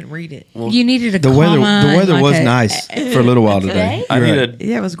point, you couldn't read it. You needed a The comma. weather and was like nice for a little while today. I You're right. needed.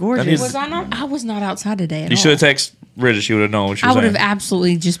 Yeah, it was gorgeous. Was I not? I was not outside today at You all. should have texted Bridget. She would have known what she I was would have saying.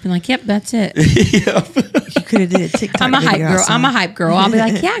 absolutely just been like, "Yep, that's it." You could have did a TikTok. I'm a hype video girl. outside. I'm a hype girl. I'll be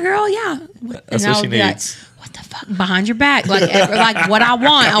like, "Yeah, girl, yeah." That's And what I'll she be like, needs. what the fuck behind your back? Like, like what I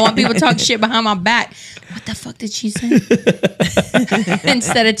want. I want people to talk shit behind my back. What the fuck did she say?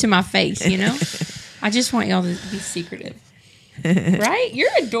 Instead of to my face, you know. I just want y'all to be secretive. Right? You're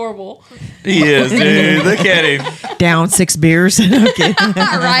adorable. He is, dude. Look at him. Down 6 beers. Okay.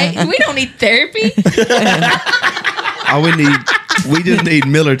 Right? We don't need therapy. All we just need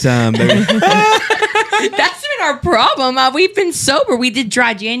Miller time, baby. That's been our problem. We've been sober. We did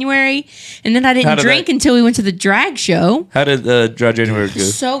dry January, and then I How didn't did drink that- until we went to the drag show. How did Dry January go?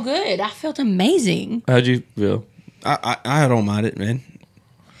 So good. I felt amazing. How'd you feel? I don't mind it, man.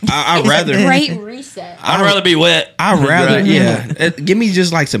 I'd rather. Great reset. I'd rather be wet. I'd rather, Right. yeah. Give me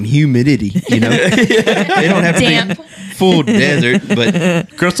just like some humidity, you know. They don't have to Damp. be full desert,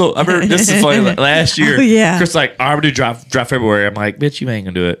 but Crystal, I remember this is funny. Like, last year, Oh, yeah. Crystal's like, I'm gonna do dry February. I'm like, bitch, you ain't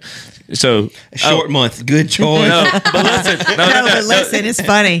gonna do it. So a short month, good choice. No, but listen, No, but listen, it's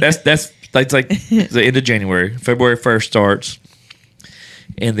funny. That's like the end of January. February 1st starts,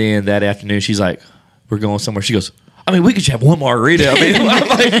 and then that afternoon she's like, "We're going somewhere." She goes, "I mean, we could just have one margarita." I mean, I'm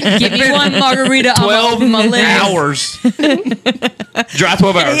like, Give me one margarita. 12 my list. hours, dry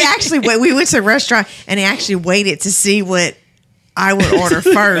 12 hours. He actually we went to a restaurant and he actually waited to see what I would order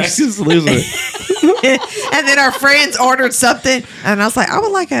first. Just losing it. And then our friends ordered something and I was like, I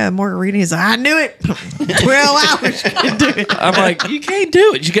would like a margarita. He's like, I knew it. 12 hours. Couldn't do it. I'm like, you can't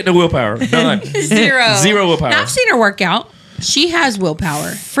do it. You get no willpower. None. Zero willpower. Now, I've seen her work out. She has willpower.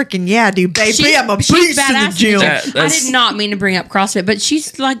 Freaking yeah, dude, baby. She's- I'm a beast she's in the badass gym. That- I that's- did not mean to bring up CrossFit, but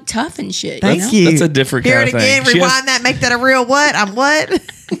she's like tough and shit. Thank you. know? you. That's a different Hear kind it of again, thing. She rewind has- that, make that a real what? I'm what?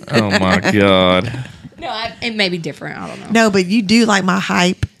 Oh my god. No, it may be different. I don't know. No, but you do like my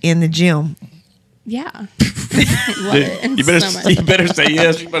hype in the gym. Yeah. Love it. You better, So much. you better say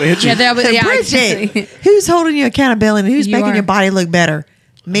yes. You better hit you. Yeah, that was So yeah, Bridget, who's holding you accountability? Who's You making are. your body look better?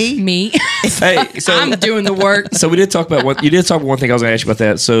 Me? me. Hey, so I'm doing the work. So we did talk about one. You did talk about one thing. I was going to ask you about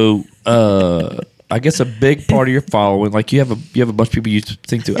that. So I guess a big part of your following, like you have a bunch of people you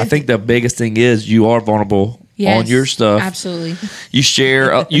think to. I think the biggest thing is you are vulnerable on your stuff. Absolutely. You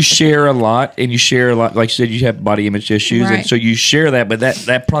share a lot, and you share a lot. Like you said, you have body image issues, and Right. so you share that. But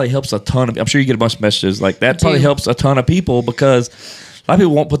that probably helps a ton of. I'm sure you get a bunch of messages like that. Probably do. helps a ton of people because a lot of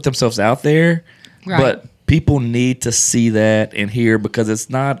people won't put themselves out there, Right. but people need to see that and hear because it's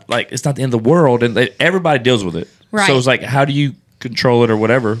not the end of the world, and everybody deals with it. Right. So it's like, how do you control it or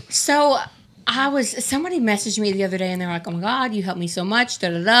whatever? So somebody messaged me the other day and they're like, "Oh my God, you helped me so much, da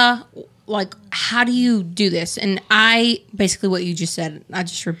da da. Like, how do you do this?" And I basically what you just said, I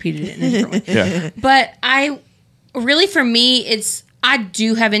just repeated it in a different way. Yeah. But for me, I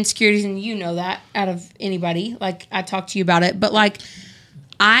do have insecurities, and you know that out of anybody. Like, I talk to you about it, but like,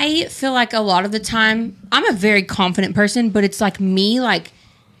 I feel like a lot of the time, I'm a very confident person, but it's like me, like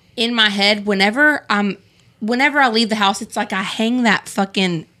in my head, whenever I leave the house, it's like I hang that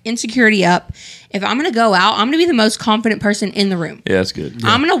fucking insecurity up. If I'm gonna go out, I'm gonna be the most confident person in the room. Yeah, that's good.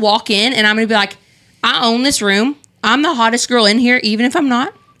 I'm gonna walk in and I'm gonna be like, I own this room. I'm the hottest girl in here, even if I'm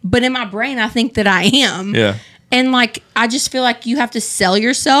not. But in my brain, I think that I am. Yeah. And like, I just feel like you have to sell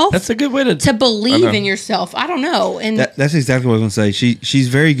yourself That's a good way to believe I know. in yourself. I don't know. And That's exactly what I was gonna say. She's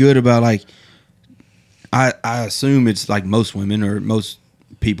very good about like. I assume it's like most women or most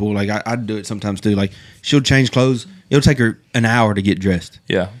people. Like I do it sometimes too. Like she'll change clothes. It'll take her an hour to get dressed,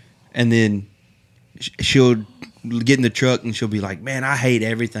 Yeah. and then she'll get in the truck and she'll be like, "Man, I hate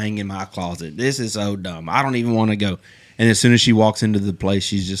everything in my closet. This is so dumb. I don't even want to go." And as soon as she walks into the place,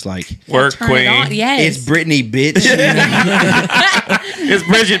 she's just like, Work turn it on. queen. Yes. "It's Brittany, bitch." It's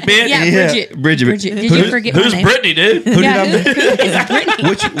Bridget, bitch. Yeah, Yeah, Bridget. Bridget. Did you forget my Who's name? Brittany, dude? Who Yeah, did I? it's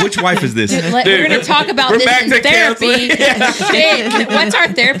Brittany. Which wife is this? We're Dude, going to talk about we're this back in to therapy. counseling. Shit. What's our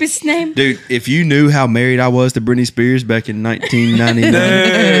therapist's name? Dude, if you knew how married I was to Britney Spears back in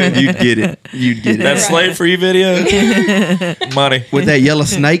 1999, you'd get it. You'd get it. That slave for you video? Money. With that yellow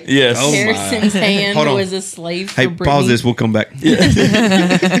snake? Yes. Oh, my. Harrison's hand Hold on. was a slave for Hey, Britney. pause this. We'll come back.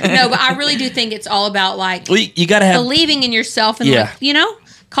 No, but I really do think it's all about like Well, you got to have. believing in yourself and Yeah. like, you know,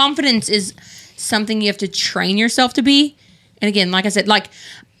 confidence is something you have to train yourself to be. And again, like I said, like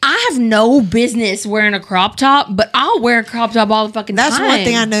I have no business wearing a crop top, but I'll wear a crop top all the fucking That's time. one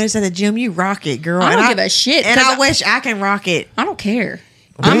thing I noticed at the gym. You rock it, girl. I don't And give a shit, And 'cause I I- wish I can rock it. I don't care.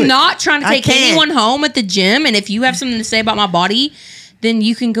 Do I'm it. not trying to I take can't. anyone home at the gym, and if you have something to say about my body, then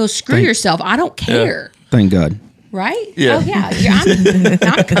you can go screw yourself. I don't care. Thank God. Right? Yeah. Oh yeah.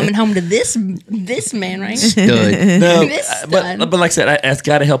 I'm coming home to this man right here. Stud. No, This but done. like I said, it's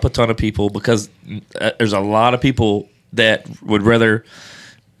got to help a ton of people because there's a lot of people that would rather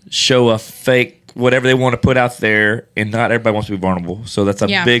show a fake whatever they want to put out there, and not everybody wants to be vulnerable. So that's a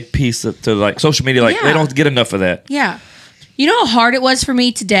Yeah. big piece to like social media. Like Yeah. they don't get enough of that. Yeah. You know how hard it was for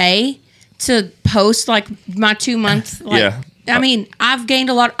me today to post like my 2 months? Like, Yeah. I mean, I've gained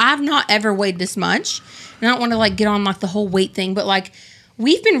a lot. I've not ever weighed this much. And I don't want to like get on like the whole weight thing, but like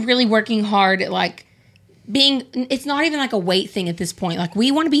we've been really working hard at like being, it's not even like a weight thing at this point. Like we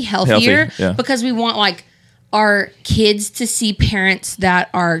want to be healthier Healthy, yeah. because we want like our kids to see parents that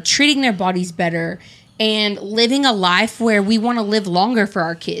are treating their bodies better and living a life where we want to live longer for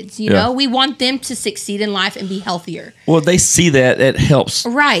our kids. You Yeah. know, we want them to succeed in life and be healthier. Well, they see that it helps.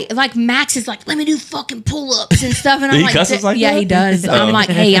 Right. Like Max is like, let me do fucking pull-ups and stuff. And I'm He like, cusses like yeah, that? he does. Oh. I'm like,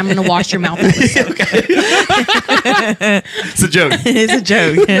 hey, I'm going to wash your mouth out with soap. It's a joke. It's a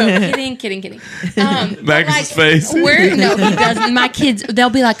joke. No, kidding. But, Max's face. No, he doesn't. My kids, they'll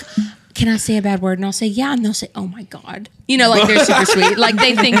be like, can I say a bad word? And I'll say, yeah. And they'll say, oh my God. You know, like they're super sweet. Like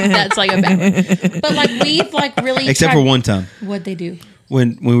they think that's like a bad word. But like we've like really Except for one time What'd they do?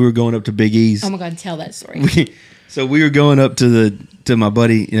 when we were going up to Big E's. Oh my God, tell that story. So we were going up to my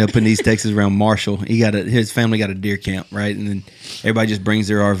buddy, up in East Texas around Marshall. His family got a deer camp, right? And then everybody just brings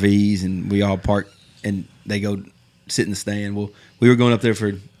their RVs, and we all park, and they go sit in the stand. Well, we were going up there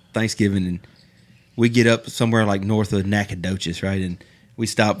for Thanksgiving, and we get up somewhere like north of Nacogdoches, right? And we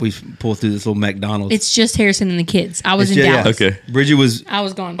stop, we pull through this little McDonald's. It's just Harrison and the kids. I was It's in just- Dallas. Okay. Bridget was. I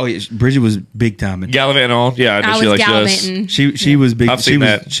was gone. Oh yeah, Bridget was big time. And Gallivanting on. Yeah, I know I she was likes us. gallivanting. She was big. I've seen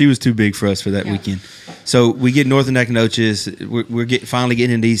that. She was too big for us for that Yeah. weekend. So we get north of Nacogdoches. We're finally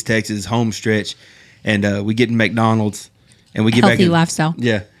getting into East Texas home stretch, and we get in McDonald's, and we get back Healthy in lifestyle.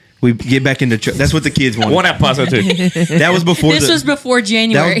 Yeah, we get back into that's what the kids wanted. One out pasta too. That was before. This was before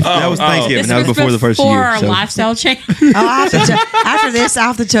January. That was Thanksgiving. This That was was before the first year. our so. lifestyle change. After this, I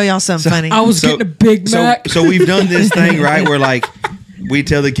have to tell y'all something funny. So- So we've done this thing right where like we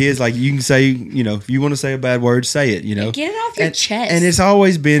tell the kids like you can say if you want to say a bad word, say it. Get it off your chest. And it's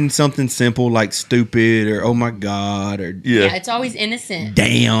always been something simple like stupid or oh my god or yeah, it's always innocent.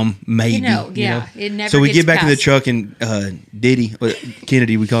 damn maybe. It never. So we gets get back in the past. truck and Diddy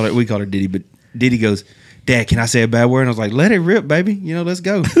Kennedy we call her Diddy, but Diddy goes, Dad, can I say a bad word? And I was like, let it rip, baby. Let's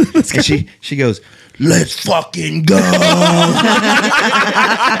go. And she goes, let's fucking go.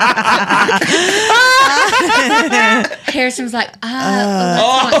 Harrison was like, let's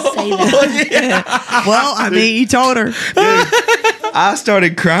not say that. Well, I mean, you told her. I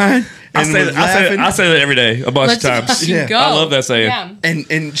started crying. I And say was that. laughing. I say that every day, a bunch Let's of times. fucking Yeah. go. I love that saying. Yeah.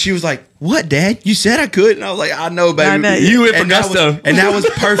 And she was like, "What, Dad? You said I could." And I was like, "I know, baby. I know. You went for and that was- gusto. and that was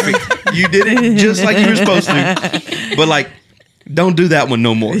perfect. You did it just like you were supposed to. But like, don't do that one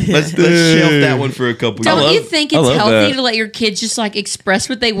no more. Let's shelf that one for a couple Don't years. you think I it's love healthy that. to let your kids just like express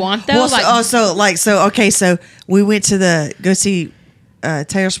what they want though? Well, so we went to go see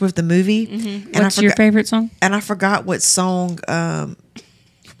Taylor Swift the movie. And What's your favorite song? And I forgot what song.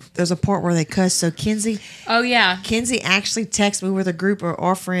 There's a part where they cuss. So Kenzie actually texted me with a group of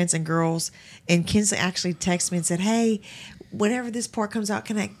our friends and girls, and Kenzie actually texted me and said, "Hey, whenever this part comes out,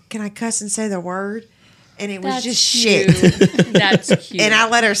 can I cuss and say the word?" And it was That's just cute. shit. That's cute. And I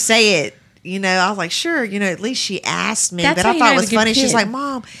let her say it. I was like, sure, at least she asked me. That's But how I you thought know it was he's a good funny. She's kid. like,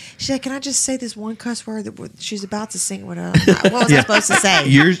 Mom, she's like, can I just say this one cuss word that she's about to sing with her? What was I supposed to say?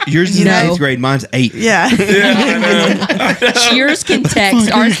 Yours is in 8th grade. Mine's 8. Yeah. Yours can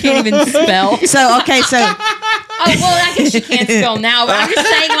text. Ours can't even spell. So, Oh, well, I guess you can't spell now. But I'm just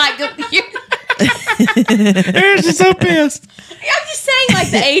saying, like, Aaron's just so pissed. I'm just saying,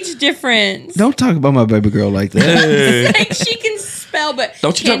 like, the age difference. Don't talk about my baby girl like that. Hey. Like, she can spell, but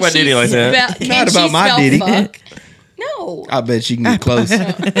Don't you can talk about she Diddy like that. spell- Not can about she my spell Diddy. fuck? No. I bet she can get close.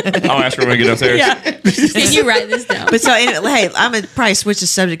 I'll ask her when we get downstairs. Can you write this down? But so, hey, I'm going to probably switch the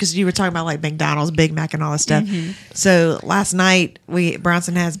subject because you were talking about like McDonald's, Big Mac, and all that stuff. So last night,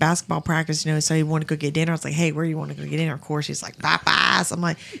 Bronson has basketball practice, so he wanted to go get dinner. I was like, hey, where do you want to go get dinner? Of course, he's like, Popeyes. I'm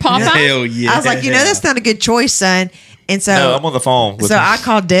like, Popeyes? Hell yeah. I was like, that's not a good choice, son. And so, No, I'm on the phone. With so I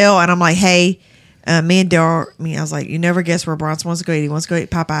called Dale and I'm like, hey, me and Dale, I was like, you never guess where Bronson wants to go eat. He wants to go eat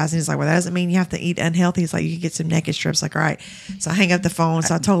Popeyes. And he's like, well, that doesn't mean you have to eat unhealthy. He's like, you can get some naked strips. Like, all right. So I hang up the phone.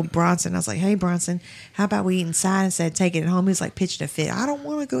 So I told Bronson, I was like, hey, Bronson, how about we eat inside instead of taking it home? He's like, pitching a fit. I don't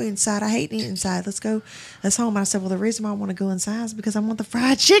want to go inside. I hate eating inside. Let's home. And I said, well, the reason why I want to go inside is because I want the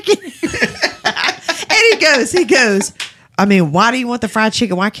fried chicken. And he goes, I mean, why do you want the fried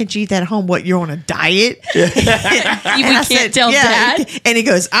chicken? Why can't you eat that at home? What, you're on a diet? We can't tell Dad. And he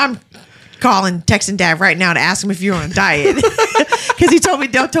goes, I'm calling, texting Dad right now to ask him if you're on a diet because he told me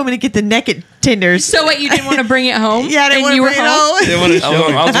to get the naked tenders. So what? You didn't want to bring it home? Yeah, I didn't want to bring it home. They want to show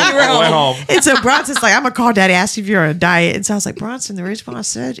him. I was on my way home. And so Bronson's like, I'm gonna call Daddy, ask if you're on a diet. And so I was like, Bronson, the reason why I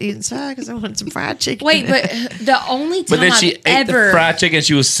said eat inside because I wanted some fried chicken. Wait, but the only time But then she ate the fried chicken.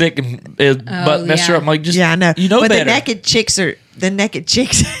 She was sick and it butt messed her up. I'm like, just yeah, I know. You know but better. the naked chicks, the naked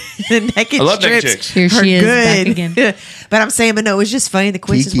I love naked strips chicks. Here she is back again. But I'm saying, but no, it was just funny. The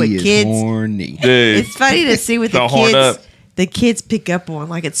quizzes Kiki with is kids. horny. Dude. It's funny to see what All horned up. the kids pick up on.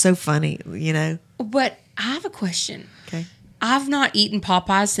 Like it's so funny, you know. But I have a question. Okay. I've not eaten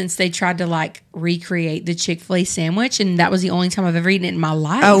Popeyes since they tried to like recreate the Chick-fil-A sandwich, and that was the only time I've ever eaten it in my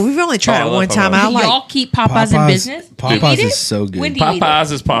life. Oh, we've only tried Oh, I it love one time. Popeyes. I Do like. y'all keep Popeyes in business? Do you Popeyes eat is it? so good. When do you eat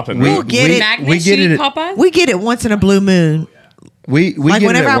Popeyes is popping. We'll get it. Magnus, we get you it eat at- Popeyes? We get it once in a blue moon. We Like get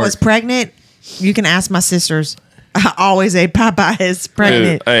whenever it at I work. was pregnant, you can ask my sisters. I always ate Popeyes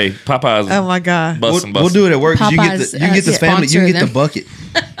pregnant. Dude, hey, Popeyes. Oh my god. Busting. We'll do it at work. 'Cause you get Popeyes, the family. You sponsor get the them. bucket.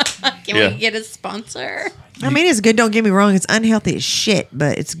 Can Yeah. we get a sponsor? I mean, it's good. Don't get me wrong. It's unhealthy as shit,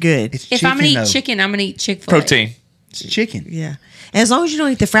 but it's good. It's If I'm gonna eat though. chicken, I'm gonna eat Chick-fil-A. Protein. It's chicken. Yeah. And as long as you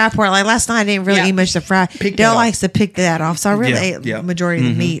don't eat the fry part, like last night, I didn't really Yeah. eat much of the fry. Pick that Dale off. likes to pick that off, so I really Yeah, ate yeah. the majority of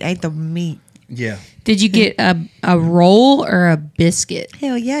the meat. I ate the meat. Yeah. Did you get a roll or a biscuit?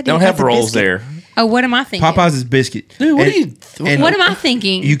 Hell yeah, dude. Don't Got have the rolls biscuit. there. Oh, what am I thinking? Popeyes is biscuit. Dude, what And- are you? and- What am I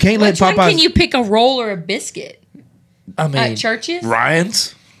thinking? You can't let Which one Popeyes- can you pick a roll or a biscuit? I mean, At churches?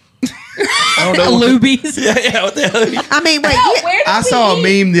 Ryan's. I don't know. Lubies. Yeah. What the hell? I mean, wait. No, yeah, where did I we saw a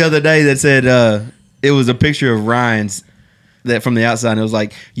eat? meme the other day that said it was a picture of Ryan's that from the outside. And it was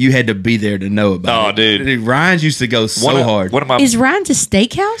like you had to be there to know about it. Oh, dude. Ryan's used to go so hard. One of my. Is Ryan's a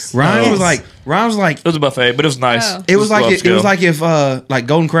steakhouse? Ryan Yes. was like It was a buffet, but it was nice. Oh. it was like Club it scale. was like if like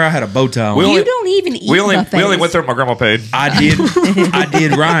Golden Corral had a bow tie on. We You only- don't even eat we only buffets. went there. My grandma paid. I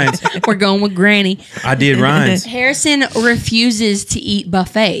did Ryan's. We're going with Granny. I did Ryan's. Harrison refuses to eat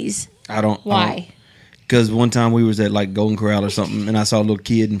buffets. I don't. Why? Because one time we was at like Golden Corral or something, and I saw a little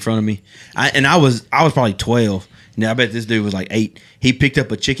kid in front of me. I was probably 12. Now I bet this dude was like 8. He picked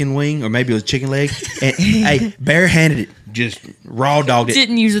up a chicken wing, or maybe it was chicken leg, and hey, barehanded it, just raw dogged it.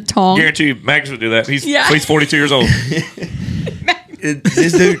 Didn't use a tong. Guarantee you, Max would do that. He's Yeah. he's 42 years old.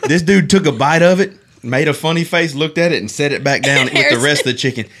 This dude took a bite of it, made a funny face, looked at it, and set it back down with the rest of the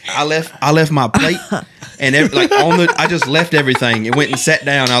chicken. I left my plate, and I just left everything and went and sat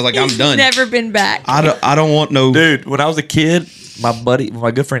down. I was like, I'm done. Never been back. I don't want no. Dude, when I was a kid,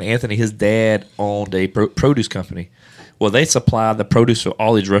 my good friend Anthony, his dad owned a produce company. Well, they supply the produce to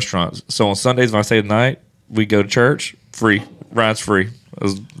all these restaurants. So on Sundays when I stayed the night, we go to church, free. Ryan's free. It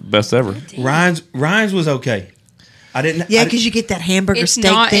was the best ever. Ryan's was okay. I didn't. Yeah, I- because you get that hamburger It's steak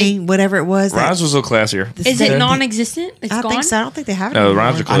not a- thing, whatever it was. that- Ryan's was a little classier. Is it non-existent? It's I gone? think so. I don't think they have it. No, anymore.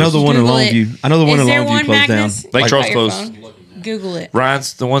 Ryan's are I know the closed. one in Google it. Longview. I know the one Is in there Longview one, closed Magnus? down. Lake Got Charles your closed. phone? Google it.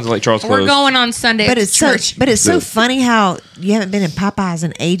 Ryan's the ones that Lake Charles We're closed. going on Sunday. But at it's church. so funny how you haven't been in Popeyes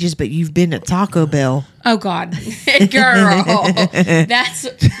in ages, but you've been at Taco Bell. Oh God, girl, it's not.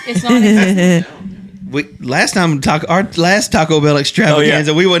 Existent. Last time our last Taco Bell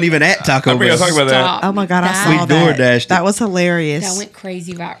extravaganza, we wasn't even at Taco I remember Bell. talking about that. Stop. Oh my god, I That- saw We that. DoorDashed it. That was hilarious. That went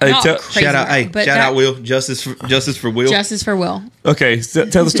crazy viral. Hey, Not tell- crazy Shout out, viral, but shout that- out, Will. Justice for Will. Justice for Will. Okay,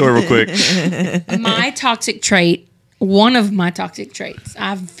 tell the story real quick. My toxic trait, one of my toxic traits. I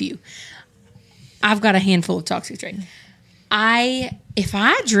have a few. I've got a handful of toxic traits. If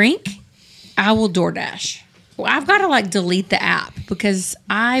I drink, I will DoorDash. Well, I've got to like delete the app because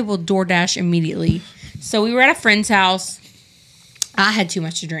I will DoorDash immediately. So we were at a friend's house. I had too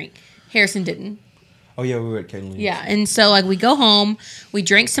much to drink. Harrison didn't. Oh yeah, we were at Caitlin. Yeah, and so like we go home, we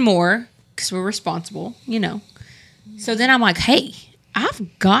drink some more because we're responsible, you know. So then I'm like, hey,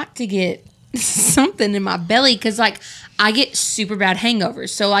 I've got to get something in my belly because like I get super bad hangovers.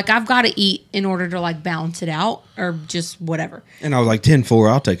 So like I've got to eat in order to like balance it out or just whatever. And I was like 10-4,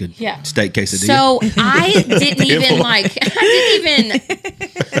 I'll take a Yeah. steak quesadilla. So I didn't even like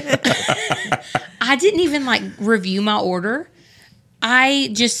I didn't even like review my order. I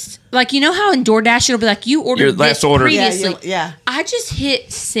just like, you know how in DoorDash it'll be like you ordered Your last this order. previously. Yeah. I just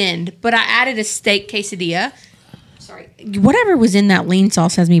hit send, but I added a steak quesadilla. Sorry, whatever was in that lean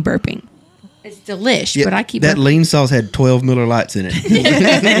sauce has me burping. It's delish, Yeah, but I keep that burping. lean sauce had 12 Miller Lights in it.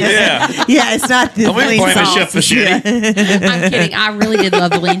 Yeah. Yeah, it's not the I'm lean blaming sauce. Chef Machete. I'm kidding. I really did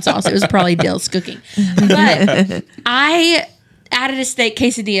love the lean sauce. It was probably Dale's cooking. But I added a steak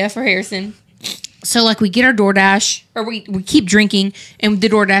quesadilla for Harrison. So like we get our DoorDash or we keep drinking and the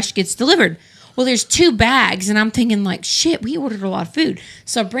DoorDash gets delivered. Well, there's 2 bags and I'm thinking like, shit, we ordered a lot of food.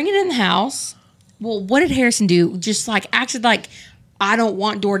 So I bring it in the house. Well, what did Harrison do? Just like acted like I don't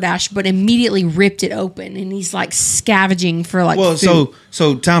want DoorDash, but immediately ripped it open, and he's like scavenging for like. Well, food.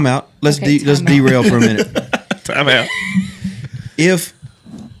 so time out. Let's Okay, let's time out. derail for a minute. Time out. If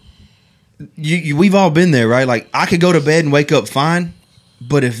we've all been there, right? Like I could go to bed and wake up fine,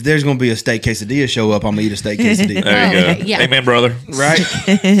 but if there's gonna be a steak quesadilla show up, I'm gonna eat a steak quesadilla. There you Okay, go. yeah. Amen, brother. Right?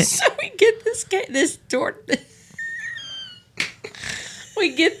 So we get this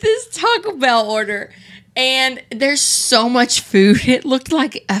we get this Taco Bell order, and there's so much food. It looked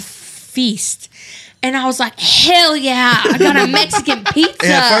like a feast. And I was like, hell yeah, I got a Mexican pizza.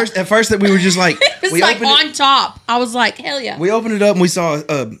 And at first that we were just like, it was we like opened on top. I was like, hell yeah. we opened it up and we saw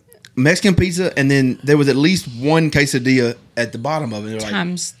a Mexican pizza, and then there was at least one quesadilla at the bottom of it. Like,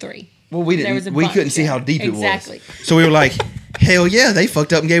 Times 3. well, we There was didn't. a We bunch, couldn't see yeah. how deep Exactly. it was. So we were like, hell yeah, they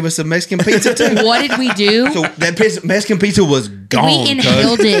fucked up and gave us some Mexican pizza too. What did we do? So that Mexican pizza was gone. We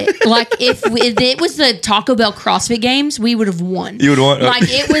inhaled it. Like if it was the Taco Bell CrossFit Games, we would have won. You would want Like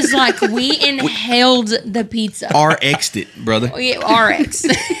it was like we inhaled the pizza. RX'd it, brother. RX.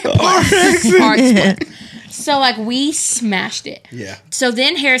 RX. So like we smashed it. Yeah. So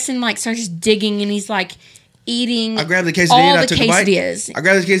then Harrison like starts digging, and he's like eating. I grabbed the quesadilla all and I the took a bite. quesadillas. I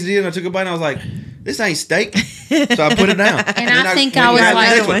grabbed the quesadilla and I took a bite and I was like, this ain't steak. So I put it down. And then I think went I was and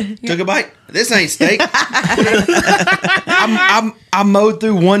grabbed the like- next one. Took a bite. This ain't steak. I mowed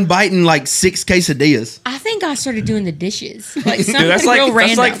through one bite and like 6 quesadillas. I think I started doing the dishes. Like something Dude, that's real like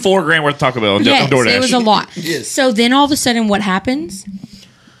random. that's like $4 worth of Taco Bell on Yes, DoorDash. it was a lot. Yes. So then all of a sudden, what happens?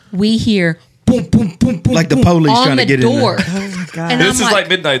 We hear boom, boom, boom, boom, Like the boom police on trying to the get in door. there. Oh my god. And This I'm is like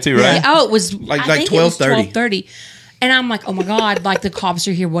midnight too, right? Oh, it was Like I think it was 12:30. 12:30. And I'm like, oh my god, like the cops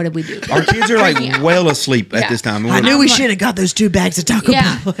are here. What did we do? Our kids are like Yeah. well asleep at Yeah. this time. I knew we like- should have got those 2 bags of Taco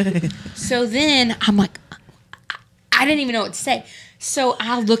Yeah. Bell. So then I'm like, I didn't even know what to say. So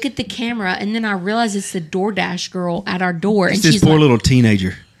I look at the camera, and then I realize it's the DoorDash girl at our door, It's and this she's poor like, little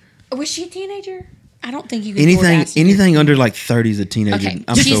teenager. was she a teenager? I don't think you can Anything under like 30 is a teenager. Okay,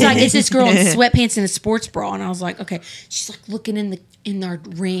 I'm she's so like, old. it's this girl in sweatpants and a sports bra, and I was like, okay. She's like looking in our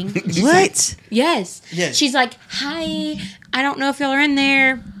ring. She's like, What? yes. Yes. She's like, hi. I don't know if y'all are in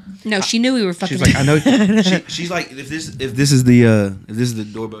there. No, she knew we were fucking. She's like, I know. She's like, if this is the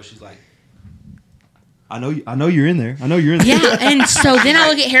doorbell, she's like, I know you're in there. I know you're in there. yeah. And so then I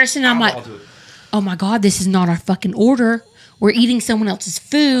look at Harrison, and I'm like, oh my god, this is not our fucking order. We're eating someone else's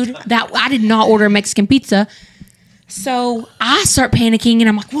food. That I did not order a Mexican pizza. So I start panicking, and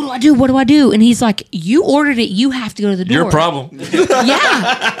I'm like, what do I do? What do I do? And he's like, you ordered it. You have to go to the door. Your problem.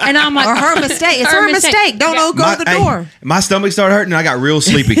 Yeah. And I'm like, Or her mistake. It's her mistake. Don't Yeah. go to the door. My stomach started hurting and I got real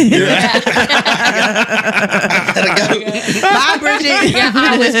sleepy. Bye, Bridget. Yeah,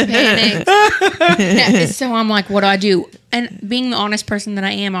 I was panicked. So I'm like, what do I do? And being the honest person that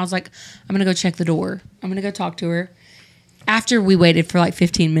I am, I was like, I'm going to go check the door. I'm going to go talk to her. After we waited for like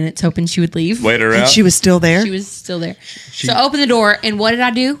 15 minutes, hoping she would leave. Wait her And out. she was still there. She was still there. So I opened the door, and what did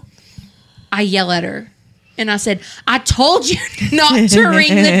I do? I yell at her. And I said, I told you not to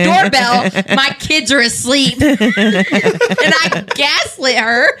ring the doorbell. My kids are asleep. And I gaslit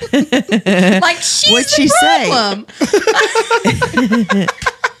her. Like, she's What'd the she say? problem.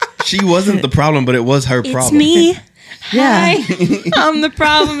 She wasn't the problem, but it was her It's problem. me. Yeah. Hi. I'm the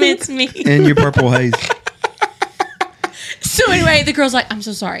problem. It's me. And your purple haze. So anyway, the girl's like, I'm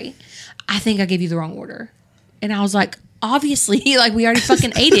so sorry. I think I gave you the wrong order. And I was like, obviously, like we already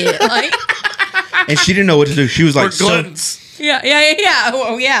fucking ate it. Like, And she didn't know what to do. She was We're like, so, gluttons. yeah.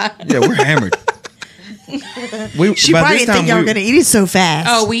 Oh, yeah. yeah, we're hammered. She probably didn't think y'all were going to eat it so fast.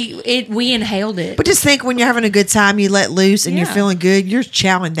 Oh, we inhaled it. But just think when you're having a good time, you let loose and you're Yeah. feeling good, you're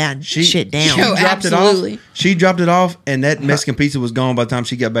chowing down shit down. Yo, dropped absolutely. it off. She dropped it off, and that Mexican pizza was gone by the time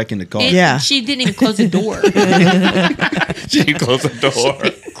she got back in the car. Yeah. She didn't even close the door. She closed the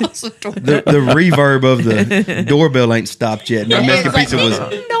door. Close the door. The reverb of the doorbell ain't stopped yet. And that Yeah, Mexican it's like,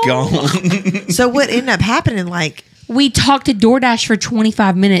 pizza was no. gone. So what ended up happening? Like, We talked to DoorDash for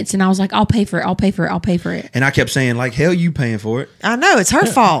 25 minutes, and I was like, I'll pay for it. I'll pay for it. I'll pay for it. And I kept saying, like, hell, you paying for it. I know it's her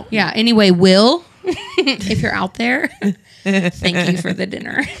fault. Yeah. Anyway, Will, if you're out there, thank you for the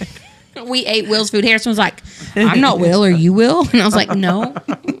dinner. We ate Will's food. Harrison was like, I'm not Will. Are you Will? And I was like, no.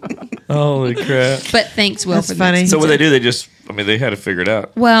 Holy crap. But thanks, Will, That's for the funny. So what they do, they had to figure it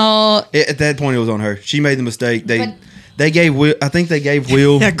out. Well, At that point, it was on her. She made the mistake. But- They gave Will. I think they gave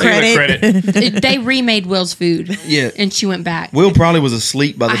Will. Yeah, They credit. gave her credit. they remade Will's food. Yeah. And she went back. Will probably was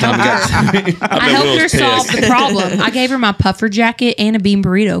asleep by the time he got. I bet helped her Will's solve pissed. the problem. I gave her my puffer jacket and a bean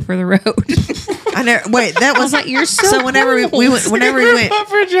burrito for the road. I know. Wait, that I was was like, you're so whenever cool. we went,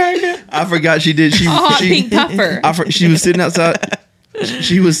 I forgot she did. She hot she, pink puffer. she was sitting outside.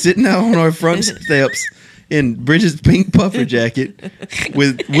 She was sitting out on our front steps, in Bridget's pink puffer jacket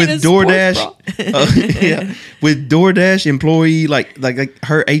with a sports DoorDash, with DoorDash employee like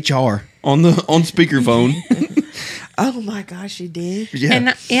her HR on speakerphone. Oh my gosh, she did. Yeah. And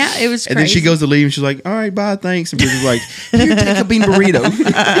it was crazy. And then she goes to leave and she's like, all right, bye, thanks. And Bridget's like, here, take a bean burrito.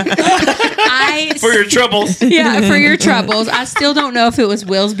 For your troubles. Yeah, for your troubles. I still don't know if it was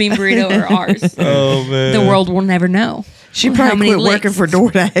Will's bean burrito or ours. Oh, man. The world will never know. She How probably many quit working licks. for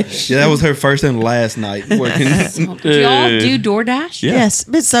DoorDash. Yeah, that was her first and last night working. Do y'all do DoorDash? Yeah. Yes,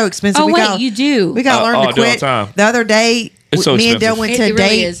 but it's so expensive. Oh, wait, you do. We got to learn I to do all quit. the time. The other day, It's so me and Dale expensive. went It to a really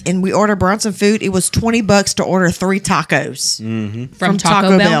date is. and we ordered Bronson food. It was $20 to order 3 tacos From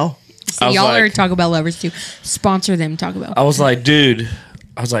Taco Bell. See, I was y'all are like- Taco Bell lovers too. Sponsor them, Taco Bell. I was like, dude.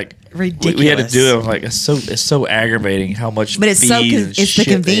 I was like, Ridiculous. We had to do it. I was like, it's so aggravating how much. But it's so fees and it's the shit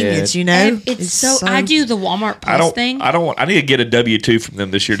convenience, they you know. And it's so. I do the Walmart had. Plus thing. I need to get a W-2 from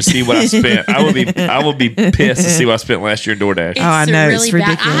them this year to see what I spent. I would be pissed to see what I spent last year in DoorDash. It's I know, really it's bad. I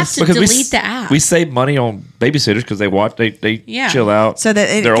have ridiculous. to Because delete the app. We save money on babysitters because they Yeah. chill out. So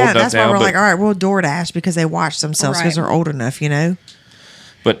that they're old enough that's why now, we're but- like, all right, we'll DoorDash because they watch themselves because Right. they're old enough, you know.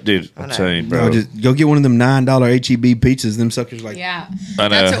 But dude, I'm know. telling you, bro. No, just go get one of them $9 HEB pizzas. Them suckers like, Yeah, I know.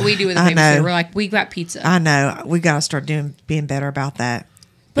 that's what we do with the I know. babysitter. We're like, we got pizza, I know we got to start being better about that.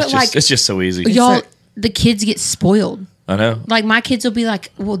 but it's just so easy. y'all, so- the kids get spoiled. I know. Like my kids will be like,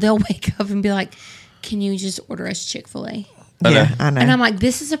 well, they'll wake up and be like, "Can you just order us Chick-fil-A?" I know. Yeah, I know. And I'm like,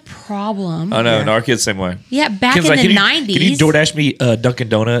 this is a problem. I know. Yeah. And our kids same way. Yeah, back Kids in like, the can you 90s. DoorDash me Dunkin'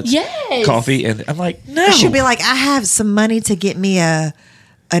 Donuts? Yes. Coffee, and I'm like, no. She'll be like, I have some money to get me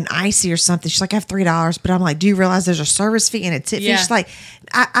an icy or something. She's like, I have $3, but I'm like, do you realize there's a service fee and a tip fee? Yeah. She's like,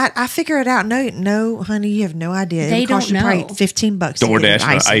 I figure it out. No, honey, you have no idea. They It cost don't you probably know. $15 to get DoorDash an and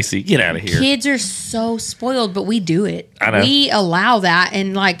icy. icy. Get out of here. Kids are so spoiled, but we do it. I know. We allow that,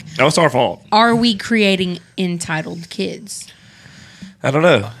 and like, No, it's our fault. are we creating entitled kids? I don't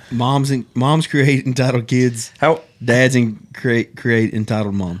know. moms create entitled kids. How? Dads create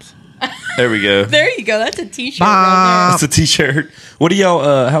entitled moms. There we go. There you go. That's a T-shirt. Bah. That's a T-shirt. What do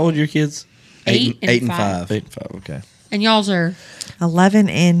y'all? How old are your kids? Eight and 8 and 5. 5. 8 and 5. Okay. And y'all's are 11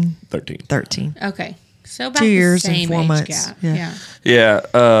 and 13. 13. okay. So about 2 the years and same 4 age months. gap. Yeah. Yeah.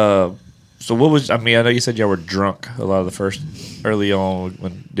 Yeah. So what was? I mean, I know you said y'all were drunk a lot of the first early on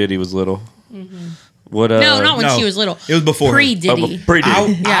when Diddy was little. What? No, not when no. she was little. It was before her. Pre Diddy. Pre-Diddy.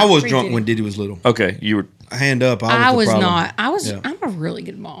 I was pre-Diddy. drunk when Diddy was little. Okay, you were. Hand up. I the was problem. not. I was. Yeah. I'm a really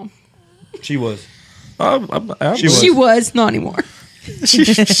good mom. She was. She was. She was not anymore. She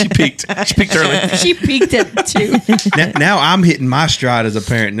peaked. She peaked early. She peaked at 2. Now I'm hitting my stride as a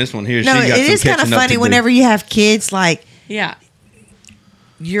parent. And this one here, No, she got it some is kind of catching up funny to do. whenever you have kids, like Yeah.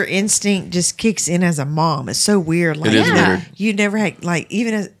 your instinct just kicks in as a mom. It's so weird. Like, It is Yeah. weird. You never had, like,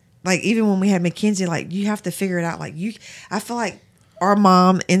 even when we had Mackenzie, like, you have to figure it out. Like, I feel like our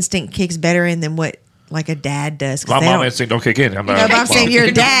mom instinct kicks better in than what, like, a dad does. 'Cause My they mom don't- instinct don't kick in. I'm No, not. but I'm saying you're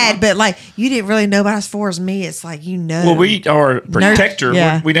a dad, but like you didn't really know about as far as me. It's like you know. Well, we are protector.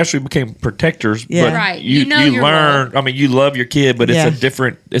 Yeah. We naturally became protectors. Yeah. But Right. You, You know you your learn. I mean, you love your kid, but Yeah. it's a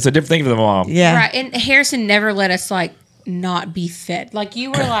different thing for the mom. yeah, Right. And Harrison never let us like not be fed. Like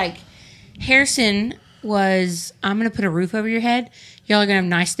you were like, Harrison was, I'm going to put a roof over your head. Y'all are going to have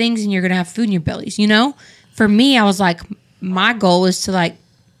nice things and you're going to have food in your bellies. You know, for me, I was like, my goal is to like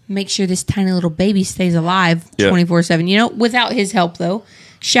make sure this tiny little baby stays alive Yeah. 24/7, you know, without his help though.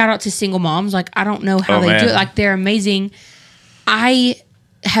 Shout out to single moms. Like, I don't know how Oh, they man. do it. Like, they're amazing. I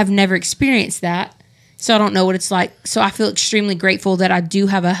have never experienced that. So I don't know what it's like. So I feel extremely grateful that I do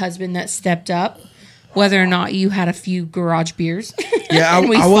have a husband that stepped up, whether or not you had a few garage beers. Yeah, and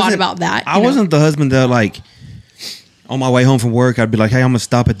we fought about that. I you know? wasn't the husband that like on my way home from work I'd be like, hey, I'm gonna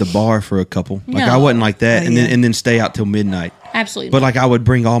stop at the bar for a couple. Like I No. wasn't like that, Oh, and yeah. then stay out till midnight. Absolutely. But like I would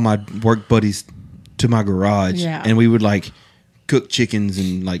bring all my work buddies to my garage, Yeah. and we would like cook chickens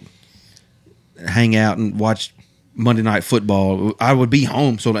and like hang out and watch Monday Night Football. I would be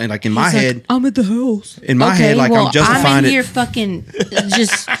home, so like in my He's like, head, I'm at the house. in my head, like I'm justifying I'm in here it. fucking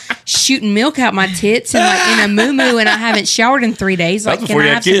just shooting milk out my tits and like in a moo and I haven't showered in 3 days. Like, That's can before I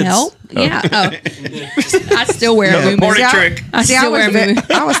you have had some kids. help? Oh. Yeah. Oh. I still wear a Another moo party See, I- trick. I See, I still wear a moo.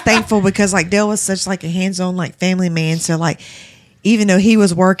 I was thankful because like Dale was such like a hands-on like family man. So like even though he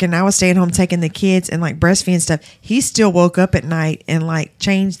was working, I was staying home taking the kids and like breastfeeding stuff. He still woke up at night and like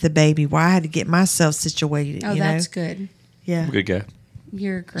changed the baby. While I had to get myself situated. Oh, you that's know? good. Yeah. Good guy,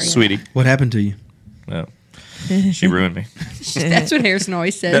 You're great. sweetie. What happened to you? No, she ruined me. That's what Harrison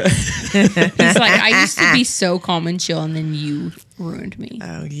always said. He's like, I used to be so calm and chill, and then you ruined me.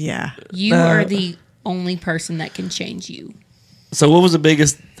 Oh yeah. You are the only person that can change you. So, what was the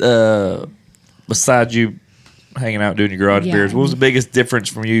biggest besides you hanging out doing your garage Yeah. beers, what was the biggest difference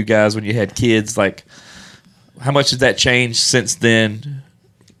from you guys when you had kids? Like, how much has that changed since then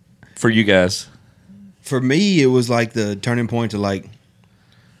for you guys? For me, it was like the turning point to like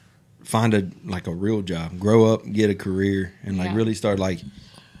find a real job, grow up, get a career, and like Yeah. really start like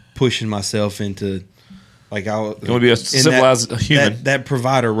pushing myself into like I was You want to be a civilized human. that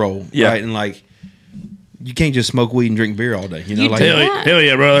provider role, Yeah. right? And like you can't just smoke weed and drink beer all day, you know. You like do. Hell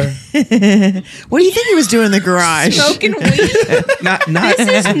yeah, brother. What do you think he was doing in the garage? Smoking weed. not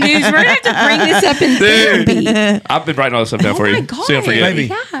This is news. We're gonna have to bring this up in therapy. I've been writing all this stuff down Oh for my you. God. So you don't forget.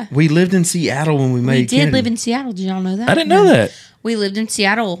 Baby, Yeah. we lived in Seattle when we made. We did Kennedy. live in Seattle. Did y'all know that? I didn't know that. We lived in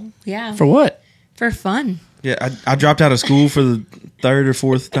Seattle. Yeah. For what? For fun. Yeah, I dropped out of school for the third or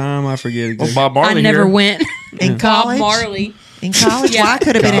fourth time. I forget Well, exactly. Bob Marley I never here. went. In Bob college? Marley. In college? Yeah. Well, I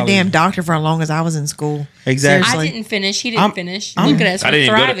could have been a College. damn doctor for as long as I was in school. Exactly. I Seriously. didn't finish. He didn't I'm- finish. I'm- Look at us. I We're didn't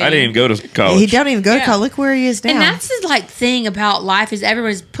even go. thriving. I didn't even go to He college. don't even go to Yeah. college. Look where he is now. And that's the like thing about life is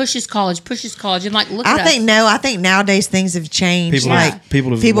everybody's pushes college, and like look at I us. think nowadays things have changed. People like have-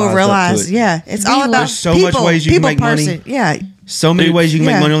 people have people wised up to realize, it. yeah, it's We all will- about There's so people, much ways you can people make money. person. Yeah, So many Dude, ways you can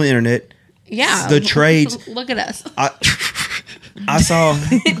yeah. make money on the internet. yeah, The trades. Look at us. I saw.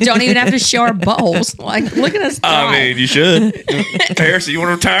 Don't even have to show our buttholes. Like look at us. I thrive. mean, you should. Harrison, you want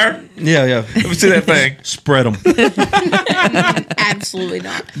to retire? Yeah. Let me see that thing. Spread them. Absolutely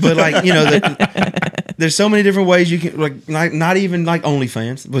not. But like there's so many different ways you can like not even like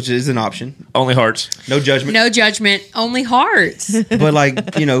OnlyFans, which is an option. Only hearts. No judgment. No judgment. Only hearts. But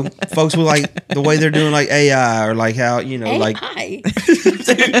like folks with like the way they're doing like AI or like how like AI.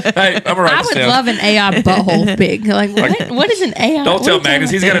 Hey, I'm gonna write I this would down. love an AI butthole big. Like what is an AI? Don't What tell are you Magnus.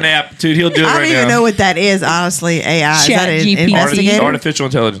 talking He's got an app, dude. He'll do it I right don't even now. know what that is. Honestly, AI is that an ChatGPT. investigator? Artificial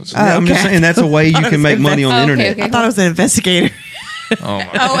intelligence. Yeah, I'm just okay. saying that's a way you can make money on the Oh, okay, internet. okay. I thought it was an investigator. Oh my.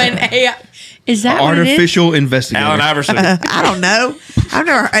 Oh, an AI. Is that what it is? Artificial investigator. Allen Iverson. I don't know. I've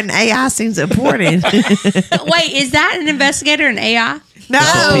never. An AI seems important. Wait, is that an investigator? An AI? no,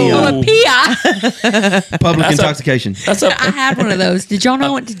 Oh, a PI. Public That's a- intoxication. That's a. I had one of those. Did y'all know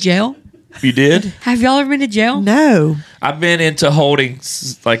I went to jail? You did? Have y'all ever been to jail? no. I've been into holding,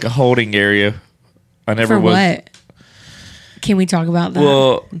 like a holding area. I never For was. what? Can we talk about that?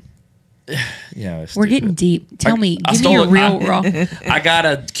 Well, yeah. We're getting deep. Tell me. I Give me your stole real it. raw. I got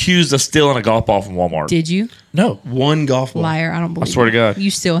accused of stealing a golf ball from Walmart. Did you? No. One golf ball. Liar. I don't believe swear to it. God. You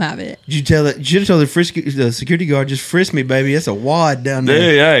still have it. Did you tell that? You should have told the security guard just frisk me, baby. That's a wad down Dude,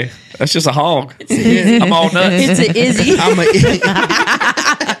 there. hey, that's just a hog. I'm all nuts. It's an Izzy. I'm a,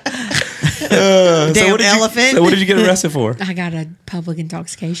 Damn what did elephant. So what did you get arrested for? I got a public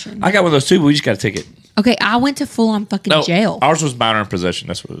intoxication. I got one of those too, but we just got a ticket. Okay, I went to full on fucking No, jail. ours was minor in possession.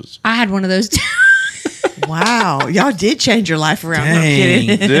 That's what it was. I had one of those too. Wow, y'all did change your life around. No, I'm Dang.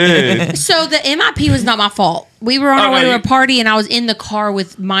 kidding. Dude. So the MIP was not my fault. We were on Oh, our way no, to a you- party, and I was in the car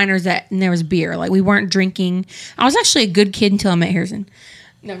with minors and there was beer. Like we weren't drinking. I was actually a good kid until I met Harrison.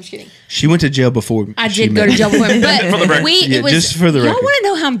 No, I'm just kidding. she went to jail before. I she did go met to jail before, but For the record. Yeah, it was just for the y'all record. want to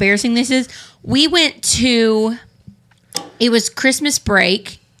know how embarrassing this is? We went to. It was Christmas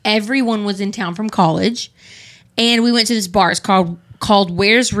break. Everyone was in town from college, and we went to this bar. It's called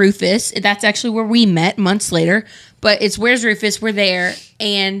Where's Rufus? That's actually where we met months later. But it's Where's Rufus? We're there,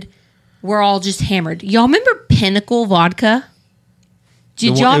 and we're all just hammered. Y'all remember Pinnacle vodka?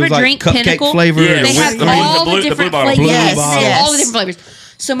 Did The y'all one- it ever was like drink cupcake Pinnacle? flavor. Yeah, They with have the- all the the blue different bottle. flavors. Blue Yes, bottle. they have all the Yes. different flavors.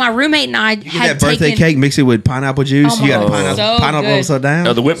 So my roommate and I Get had that birthday taken cake, mix it with pineapple juice. Oh you got my a God. So pineapple good. upside down.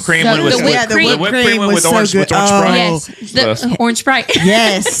 No, the whipped cream So one was the whipped cream- the whipped cream one was with so orange good. with orange Oh. Sprite. yes, the orange Sprite.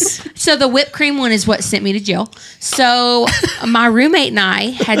 Yes. So the whipped cream one is what sent me to jail. So my roommate and I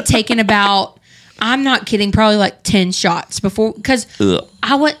had taken about, I'm not kidding, probably like 10 shots before, because Ugh.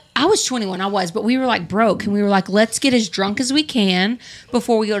 I was 21, but we were like broke, and we were like, let's get as drunk as we can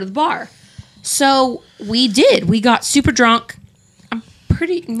before we go to the bar. So we did. We got super drunk.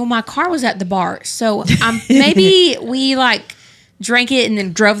 My car was at the bar, so maybe we like drank it and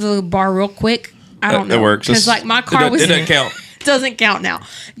then drove to the bar real quick. I don't know. It works. Because like my car was It doesn't count. doesn't count now.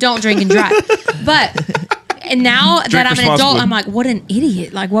 Don't drink and drive. And now that I'm an adult, responsibly. I'm like, what an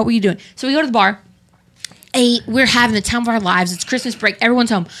idiot. Like, what were you doing? So we go to the bar. We're having the time of our lives. It's Christmas break. Everyone's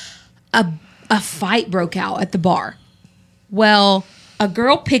home. A fight broke out at the bar. Well, a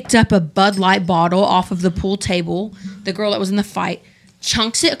girl picked up a Bud Light bottle off of the pool table. The girl that was in the fight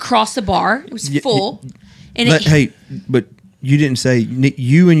chunks it across the bar. It was full. And Hey, but you didn't say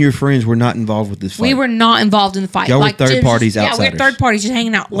you and your friends were not involved with this fight. we were not involved in the fight. Y'all were third parties, Yeah, we were outsiders. third parties just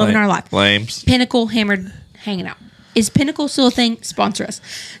hanging out, living our life. Lames. Pinnacle hammered hanging out. Is Pinnacle still a thing? Sponsor us.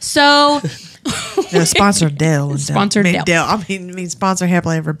 So No, sponsor Dell. Sponsor Dell. I mean sponsor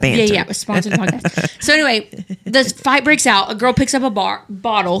Happily Ever Banter. Yeah, sponsored podcast. So anyway, this fight breaks out. A girl picks up a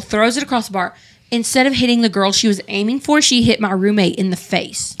bottle, throws it across the bar. Instead of hitting the girl she was aiming for, she hit my roommate in the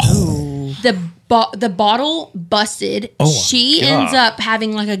face. Oh. The bottle busted. She ends up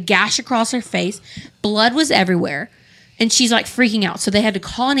having like a gash across her face. Blood was everywhere. And she's like freaking out. So they had to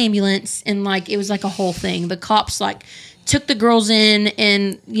call an ambulance and like it was like a whole thing. The cops like took the girls in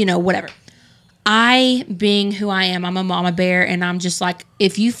and, you know, whatever. I, being who I am, I'm a mama bear, and I'm just like,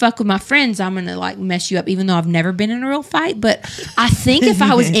 if you fuck with my friends, I'm gonna like mess you up, even though I've never been in a real fight. But I think if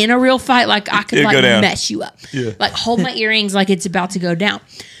I was in a real fight, like I could like mess you up, like hold my earrings like it's about to go down.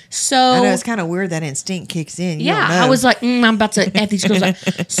 So I know it's kind of weird that instinct kicks in. You don't know. I was like, I'm about to F these girls up.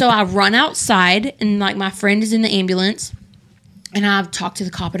 So I run outside, and like my friend is in the ambulance. And I've talked to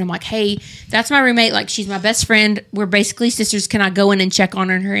the cop and I'm like, hey, that's my roommate. Like, she's my best friend. We're basically sisters. Can I go in and check on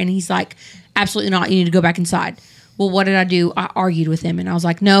her? And he's like, absolutely not. You need to go back inside. Well, what did I do? I argued with him and I was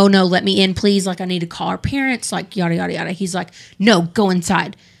like, no, let me in, please. Like, I need to call our parents. Like, yada, yada, yada. He's like, no, go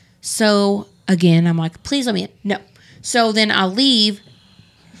inside. So again, I'm like, please let me in. No. So then I leave.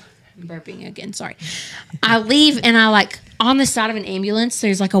 I'm burping again. Sorry. I leave and I like on the side of an ambulance,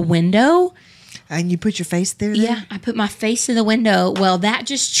 there's like a window. And you put your face there? Then? Yeah, I put my face in the window. Well, that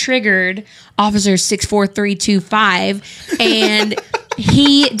just triggered Officer 64325, and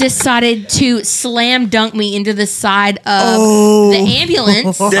he decided to slam dunk me into the side of the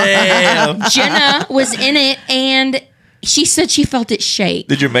ambulance. Damn. Jenna was in it, and she said she felt it shake.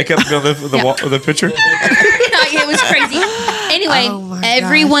 Did your makeup go on the picture? It was crazy. Anyway,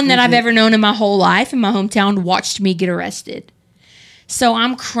 everyone that I've ever known in my whole life in my hometown watched me get arrested. So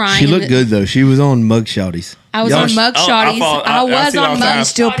I'm crying. She looked good though. She was on Mug Shotties. I was on Mug Shotties. I was on Mug Shotties.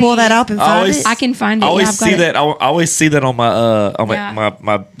 Still pull that up and find it. I can find it. I always see that. I always see that on my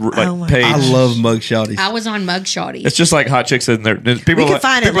page. I love Mug Shotties. I was on Mug Shotties. It's just like hot chicks in there. People We can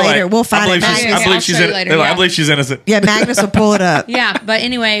find it later. We'll find it. I believe she's innocent. I believe she's innocent. Yeah, Magnus will pull it up. Yeah, but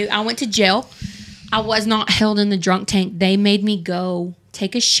anyway, I went to jail. I was not held in the drunk tank. They made me go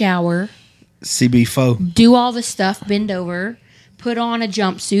take a shower, CB4. do all the stuff, bend over, put on a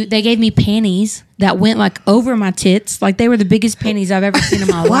jumpsuit. They gave me panties that went like over my tits. Like they were the biggest panties I've ever seen in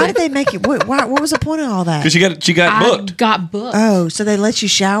my life. Why did they make it? What was the point of all that? Because she got booked. I got booked. Oh, so they let you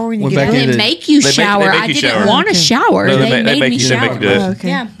shower when you Went get back out? in. They make you shower. they make I you didn't shower. want to shower. No, they made me they shower. make you do it. Oh, okay.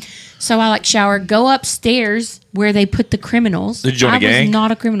 Yeah. So I like shower, go upstairs where they put the criminals. Did you join a gang? I was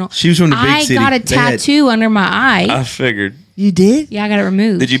not a criminal. She was from the big city. I got a They had- tattoo under my eye. I figured. You did? Yeah, I got it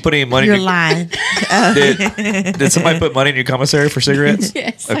removed. Did you put any money? You're in your, lying. Did somebody put money in your commissary for cigarettes?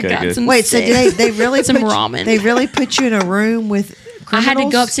 Yes. Okay, I got good. some. Wait, so did they really Some put ramen. They really put you in a room with I had to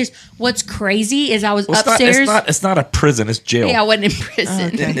criminals? go upstairs. What's crazy is I was Well, upstairs. It's not a prison. It's jail. Yeah, I wasn't in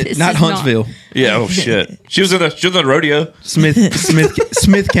prison. Okay. This Not is Huntsville. Yeah. Oh shit. She was in the rodeo.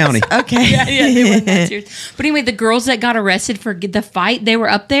 Smith County. Okay. Yeah, they weren't that serious. But anyway, the girls that got arrested for the fight, they were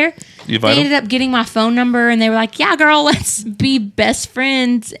up there. You They invite ended up getting my phone number, and they were like, "Yeah, girl, let's be best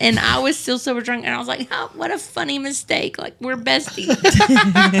friends." And I was still sober drunk, and I was like, "Oh, what a funny mistake! Like we're besties."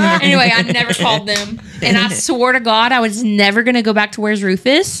 Anyway, I never called them, and I swore to God I was never gonna go back to Where's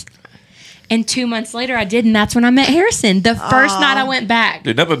Rufus. And 2 months later, I did, and that's when I met Harrison. The first night I went back.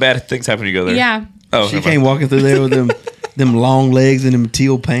 Dude, nothing but bad things happen when you go there. Yeah, Oh, She never mind. came walking through there with them long legs and them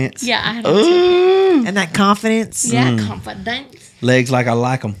teal pants. yeah, I had to. And that confidence. Yeah, confidence. Legs like I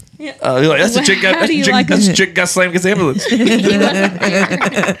like them. You're like, that's the chick got. How That's do the you chick. like That's the it? chick got slammed against the ambulance.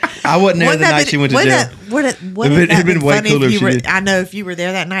 I wasn't there the night she went to jail. It'd been way cooler if she did. I know if you were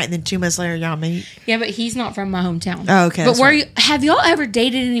there that night and then 2 months later y'all meet. Yeah, but he's not from my hometown. Oh, okay, But that's were right. you? Have y'all ever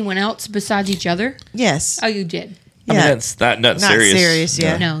dated anyone else besides each other? Yes. Oh, you did. I mean, Yeah. that's nothing Not serious. serious,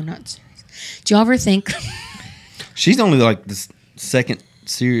 yeah. No, not serious. Do y'all ever think? She's only like the second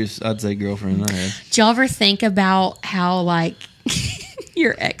serious, I'd say, girlfriend I had. Do y'all ever think about how like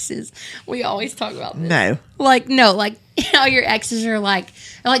your exes? We always talk about this. No. Like how your exes are like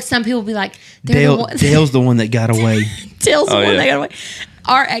some people be like they're the one, Dale's the one that got away. Dale's the Oh, one yeah. that got away.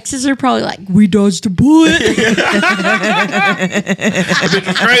 Our exes are probably like, we dodged a bullet. Crazy.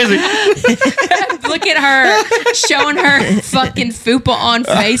 Look at her showing her fucking fupa on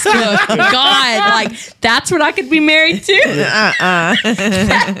Facebook. God, like that's what I could be married to.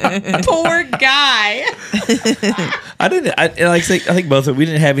 Poor guy. I didn't. I think both of we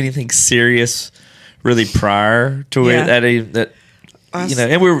didn't have anything serious really prior to Yeah. that. You know,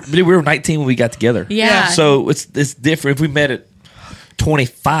 and we were 19 when we got together. Yeah. So it's different. If we met at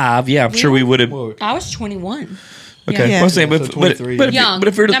 25, yeah, I'm sure we would have. I was 21. Okay, Yeah. well, I'm saying, So but 23. but if, Young. but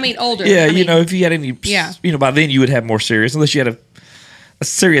if you're, I mean, older. Yeah, I you mean, know, if you had any, yeah. you know, by then you would have more serious, unless you had a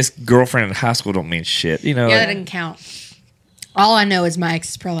serious girlfriend in high school don't mean shit. You know, Yeah, that didn't count. All I know is my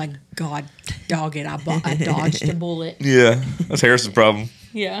ex is probably like, God, dog it. I dodged a bullet. yeah, that's Harrison's problem.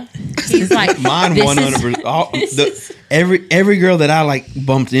 Yeah. He's like, Mine this 100%. Every girl that I like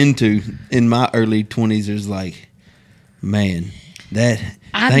bumped into in my early 20s is like, man,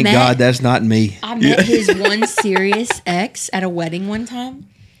 thank God that's not me. I met his one serious ex at a wedding one time.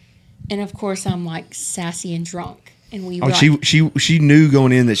 And of course, I'm like sassy and drunk. And we were she knew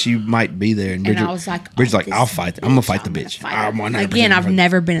going in that she might be there, and I was like, Bridget's like, this I'll fight. I'm gonna fight the gonna bitch. fight her. I'm 100% Again, I've fight.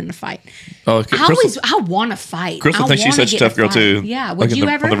 never been in a fight. Oh, okay. I want to fight. Crystal I thinks she's wanna such a get in tough girl fight. too. Yeah. Would like you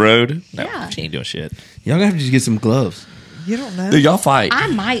ever? on the road? No, Yeah. she ain't doing shit. Y'all have to just get some gloves. You don't know. Dude, y'all fight. I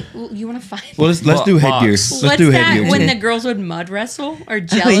might. You want to fight? Well, let's do headgear. Box. Let's do What's that headgear. when the girls would mud wrestle or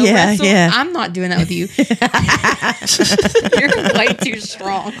jello yeah, wrestle? yeah. I'm not doing that with you. You're way too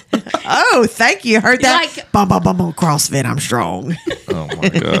strong. Oh, thank you. Heard that? Like- Bum, bum, bum, bum, CrossFit. I'm strong. Oh my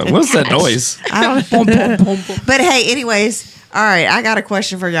god, what's that noise? I don't Boom, boom, boom, boom. But hey, anyways, all right. I got a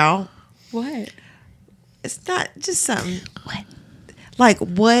question for y'all. What? It's not just something. What? Like,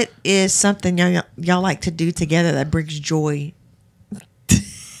 what is something y'all like to do together that brings joy?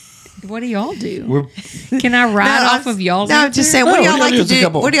 What do y'all do? We're Can I ride off of y'all's? No, I'm just saying. What No, do y'all we like gotta to do as a do?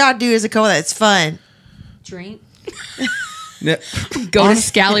 couple. What do y'all do as a couple that's fun? Drink. yeah, Go to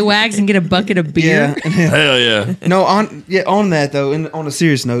Scallywags and get a bucket of beer. yeah. Hell yeah. No, on that though, and on a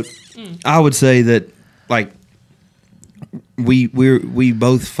serious note, I would say that like we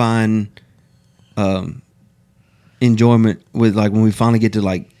both find enjoyment with like when we finally get to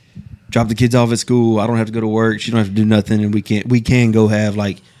like drop the kids off at school. I don't have to go to work. She don't have to do nothing, and we can go have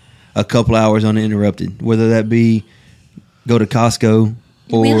like a couple hours uninterrupted. Whether that be go to Costco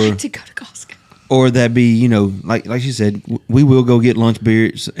We or like to go to Costco. or that be, you know, like you said, we will go get lunch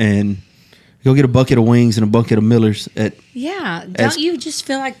beers and go get a bucket of wings and a bucket of Millers at. Yeah, don't As- you just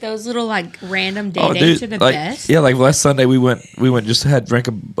feel like those little like random day Oh, dates dude, are the like, best? yeah, like last Sunday we went just had drank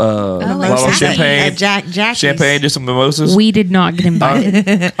a like bottle of Saturday. champagne, Jackie's. champagne, just some mimosas. We did not get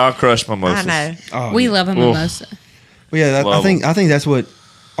invited. I crushed mimosas. I know. Oh, We yeah. love a Oof. mimosa. Well, yeah, Love I think that's what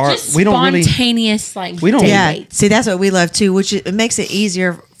our Just we don't really. spontaneous like we don't- day Yeah. dates. See, that's what we love too, which it makes it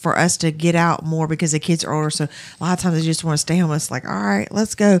easier for us to get out more because the kids are older. So a lot of times they just want to stay home. It's like, all right,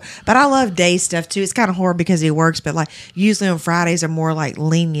 let's go. But I love day stuff too. It's kind of hard because he works, but like usually on Fridays are more like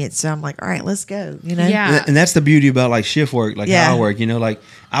lenient. So I'm like, all right, let's go. You know? Yeah. And that's the beauty about like shift work, like Yeah. how I work. You know, like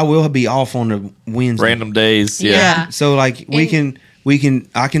I will be off on the Wednesday. Random days. Yeah. Yeah. So like I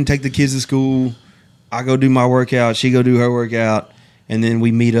can take the kids to school. I go do my workout. She go do her workout, and then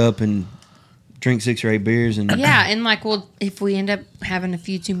we meet up and drink 6 or 8 beers. And Yeah, and like, well, if we end up having a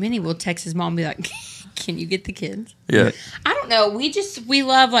few too many, we'll text his mom and be like, "Can you get the kids?" Yeah. I don't know. We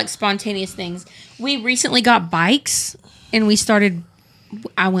love like spontaneous things. We recently got bikes, and we started.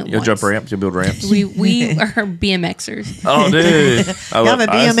 I went. You'll once. jump ramps. You'll build ramps. We are BMXers. Oh, dude. I Y'all have a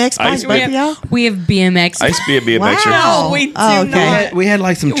BMX I used bike, to both be- of y'all? We have BMX. I used to be a BMXer. Wow. No, we do Oh, okay. not. we had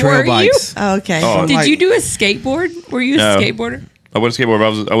like some trail Were you? bikes. Oh, okay. Oh, Did like- you do a skateboard? Were you a No. skateboarder? I wasn't a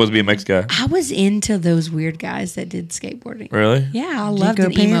skateboarder, but I was a BMX guy. I was into those weird guys that did skateboarding. Really? Yeah, I loved go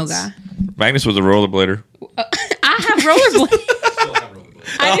an emo pants? guy. Magnus was a rollerblader. I have rollerblades.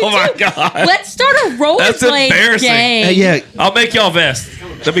 I do Oh my too. God. Let's start a That's rollerblade embarrassing. gang. Yeah, I'll make y'all vest.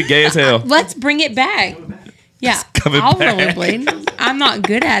 That'd be gay as hell. Let's bring it back. Yeah, coming I'll back. rollerblade. I'm not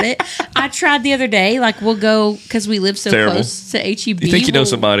good at it. I tried the other day. Like we'll go because we live so Terrible. close to HEB. You think you know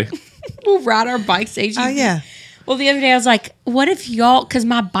somebody? We'll ride our bikes to HEB. Oh, yeah. Well, the other day I was like, what if y'all? Because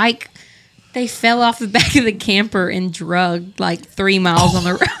my bike, they fell off the back of the camper and drugged like 3 miles on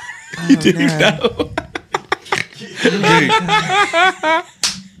the road. Oh, no.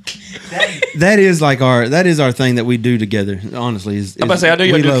 that is our thing that we do together. Honestly, I'm about to say, I know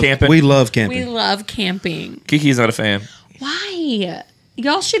y'all we do love, camping. We love We camping. love camping. Kiki's not a fan. Why?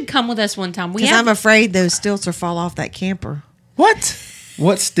 Y'all should come with us one time. We Because have I'm afraid those stilts will fall off that camper. What?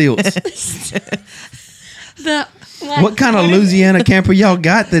 What stilts? the like, What kind of Louisiana camper y'all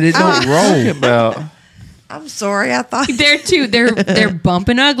got that it don't roll? About I'm sorry. I thought. They're too. They're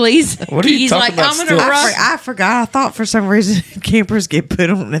bumping uglies. What are you He's talking like, about I'm gonna stilts? run. I forgot. I thought for some reason campers get put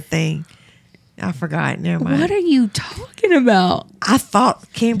on the thing. I forgot. Never mind. What are you talking about? I thought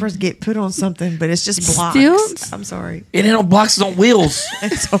campers get put on something, but it's just blocks. Stilts? I'm sorry. it ain't on blocks, it's on wheels.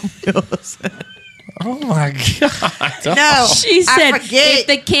 It's on wheels. Oh my God. No, She I said, forget. "If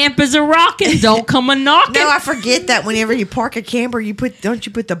the camp is a rocking, don't come a knocking." No, I forget that whenever you park a camper, don't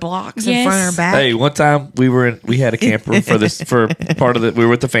you put the blocks in front Yes. or back? Hey, one time we had a camper for part of we were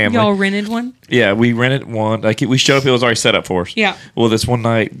with the family. Y'all rented one. Yeah, we rented one. Like we showed up, it was already set up for us. Yeah. Well, this one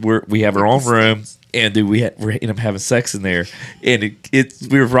night we have our own room, And dude, we ended up having sex in there, and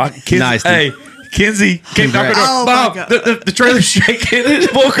we were rocking. Kids, Nice, dude. hey, Kinsey came knocking on Oh, the door. my Mom, God. the trailer's shaking.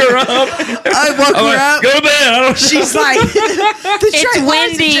 It woke her up. I woke I'm her like, up. go to bed. I don't. She's like, It's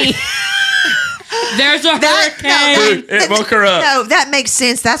windy. There's a hurricane. It woke her up. No, that makes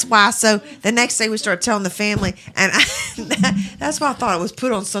sense. That's why. So the next day we started telling the family, and that's why I thought it was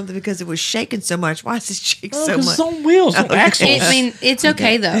put on something because it was shaking so much. Why does it shake so It's much? on wheels, on axles. I mean, it's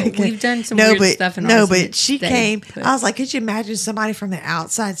okay though. We've done some weird stuff in ours. but she They came. put- I was like, could you imagine somebody from the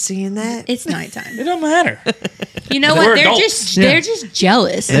outside seeing that? It's nighttime. It don't matter. You know We're what? They're adults. they're just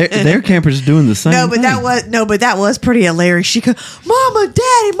jealous. Their campers doing the same. No, but that was pretty hilarious. She goes, "Mama,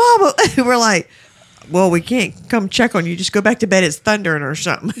 Daddy, Mama." We're like, "Well, we can't come check on you. Just go back to bed. It's thundering or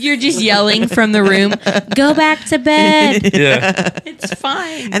something." You're just yelling from the room. Go back to bed. Yeah, It's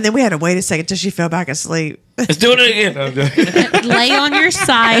fine. And then we had to wait a second till she fell back asleep. let's do it again. No, I'm joking. Lay on your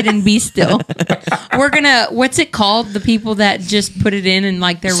side and be still. We're gonna. What's it called? The people that just put it in and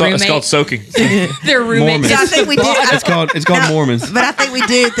like their roommate. It's called soaking. Their roommate. Mormons. So I think we did. It's called Mormons. But I think we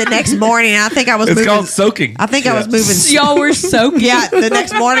did it the next morning. I think I was It's moving. called soaking. I think I was moving. Y'all were soaking. Yeah, the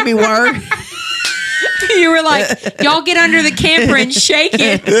next morning we were. You were like, y'all get under the camper and shake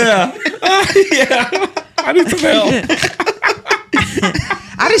it. Yeah, yeah. I need some help.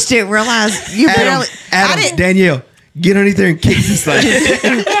 I just didn't realize you barely. I Adam, didn't. Danielle, get underneath there and kick this thing.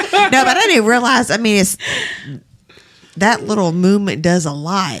 No, but I didn't realize. I mean, it's that little movement does a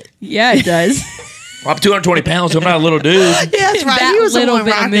lot. Yeah, it does. I'm 220 pounds, so I'm not a little dude. Yeah, that's right. That He was the little one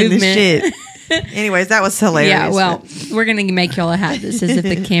bit of rocking this movement. shit. Anyways, that was hilarious. Yeah, well, we're going to make y'all a hat that says if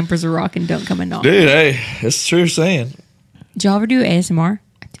the campers are rocking, don't come and knock. Dude, hey, that's true saying. Did y'all ever do ASMR?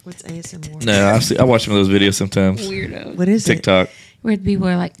 What's ASMR? No, I watch some of those videos sometimes. Weirdo. What is TikTok. Where the people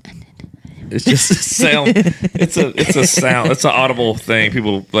are like, It's just a sound. It's a sound. It's an audible thing.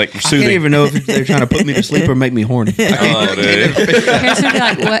 People like I soothing. can't even know if they're trying to put me to sleep or make me horny. Oh, dude. Harrison would be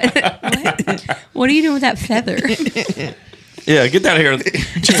like, what? What are you doing with that feather? Yeah, get that here.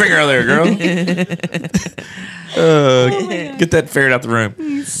 Get your finger out of there, girl. Get that ferret out the room.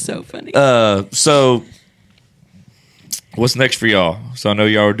 It's so funny. So what's next for y'all? So I know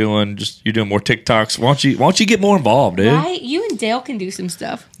y'all are doing you're doing more TikToks. Why don't you get more involved, dude? Right? You and Dale can do some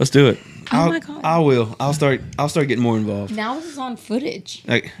stuff. Let's do it. Oh my God. I will. I'll start getting more involved. Now this is on footage.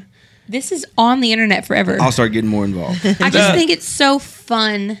 Like, This is on the internet forever. I'll start getting more involved. I just think it's so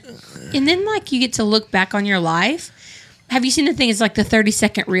fun. And then like you get to look back on your life. Have you seen the thing? It's like the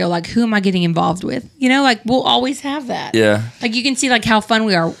 30-second reel. Like, who am I getting involved with? You know, like we'll always have that. Yeah. Like you can see like how fun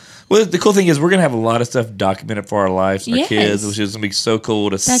we are. Well, the cool thing is we're gonna have a lot of stuff documented for our lives, and our Yes. kids, which is gonna be so cool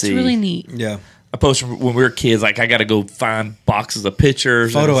to see. That's really neat. Yeah. I post from when we were kids. Like I got to go find boxes of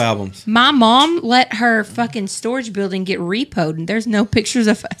pictures, Photo and- albums. My mom let her fucking storage building get repoed, and there's no pictures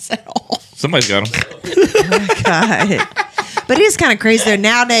of us at all. Somebody's got them. God. But it is kind of crazy though.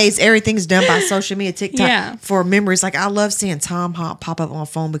 Nowadays, everything's done by social media, TikTok Yeah. for memories. Like I love seeing Tom Hop pop up on my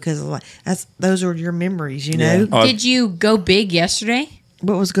phone because of like those are your memories, you know. Oh, Did you go big yesterday?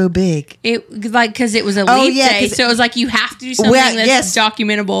 What was go big? It like because it was a Oh, leap yeah, day, 'cause- so it was like you have to do something Well, that's yes.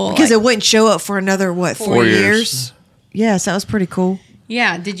 documentable. Because like- it wouldn't show up for another 4 years? years. Yes, that was pretty cool.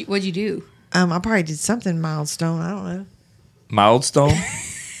 yeah, what'd you do? I probably did something milestone. I don't know. Mild stone.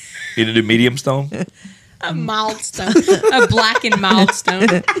 You didn't do medium stone. A milestone, a black and milestone.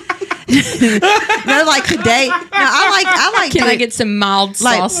 No, like today. No, I like. Can I doing- get some mild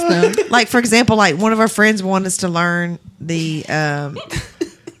like, sauce though? like for example, like one of our friends wanted us to learn the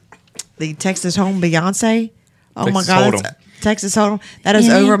Texas Home Beyonce. Oh my Texas God, Hold'em. that's Texas Hold'em. That is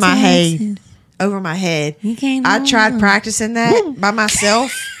Yeah, over my Texas. head. Over my head. You came I tried home. practicing that by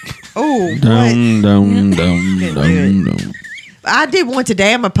myself. Oh, what? Dum, dum, dum, dum, dum. I did one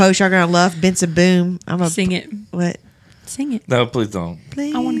today. I'm a post. You're gonna love Benson Boom. I'm a Sing it, What? sing it. No, please don't.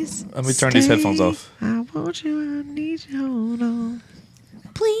 Please. Let me turn these headphones off. I want you. I need you. Hold on.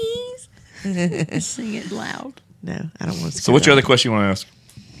 Please sing it loud. No, I don't want to. So, what's your other question you want to ask?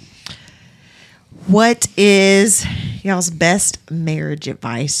 What is y'all's best marriage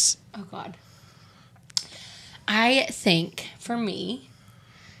advice? Oh God. I think for me,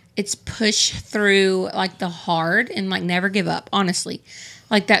 it's push through like the hard and like never give up. Honestly,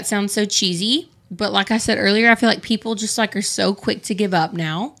 like that sounds so cheesy, but like I said earlier, I feel like people just like are so quick to give up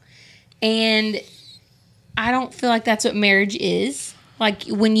now, and I don't feel like that's what marriage is. Like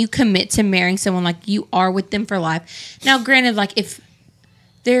when you commit to marrying someone, like you are with them for life. Now, granted, like if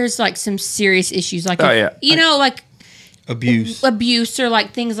there's like some serious issues, like Oh, if, yeah. you know, like Abuse. or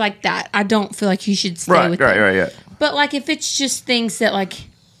like things like that, I don't feel like you should stay Right, with right, them. right, yeah. But like if it's just things that like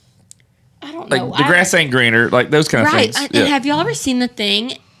I don't Like know, the grass ain't greener, like those kind of right. things. And have y'all ever seen the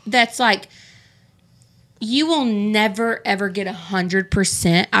thing that's like you will never ever get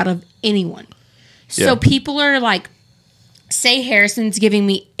 100% out of anyone. So people are like, say Harrison's giving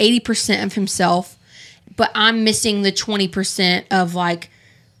me 80% of himself, but I'm missing the 20% of like,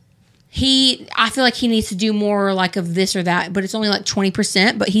 I feel like he needs to do more like of this or that, but it's only like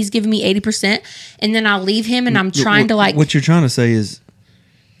 20%, but he's giving me 80%. And then I'll leave him and I'm trying to like. What you're trying to say is,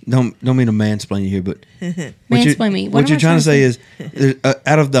 don't mean to mansplain you here, but mansplain me. What you're trying to say is,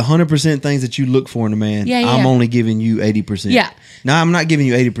 out of the 100% things that you look for in a man, I'm only giving you 80%. Yeah. Now I'm not giving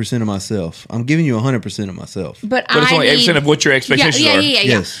you 80% of myself. I'm giving you 100% of myself. But it's only 80% of what your expectations are. Yeah.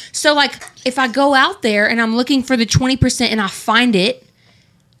 Yes. So like, if I go out there and I'm looking for the 20% and I find it,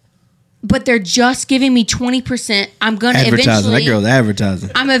 but they're just giving me 20%, I'm gonna advertising. That girl's advertising.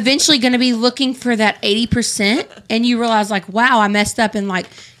 I'm eventually gonna be looking for that 80%, and you realize like, wow, I messed up and like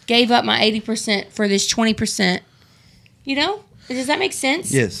gave up my 80% for this 20%. You know, does that make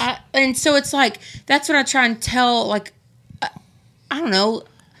sense? Yes. And so it's like, that's what I try and tell. Like, I don't know.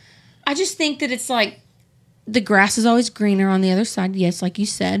 I just think that it's like the grass is always greener on the other side. Yes, like you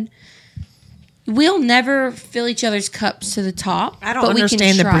said. We'll never fill each other's cups to the top. I don't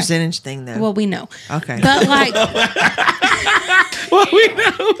understand the percentage thing, though. Well, we know. Okay. But, like... well, we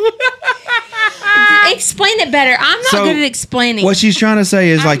know. Explain it better. I'm not good at explaining. What she's trying to say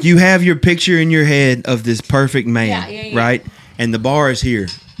is, like, you have your picture in your head of this perfect man, right? And the bar is here.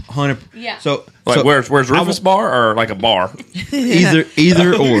 100. Yeah. So... Like where's Rufus bar or like a bar? Either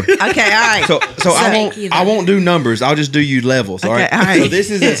or. Okay, all right. So I won't do numbers. I'll just do you levels. All right. All right. So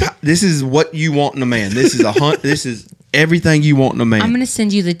this is what you want in a man. This is this is everything you want in a man. I'm gonna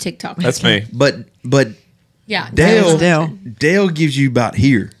send you the TikTok. That's me. But yeah, Dale gives you about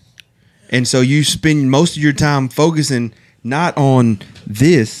here, and so you spend most of your time focusing not on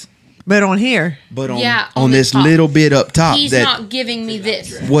this. But on here. But on this top. Little bit up top. He's not giving me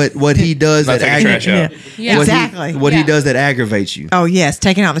this. What he does that aggravates Yeah. Exactly. What he does that aggravates you. Oh yes,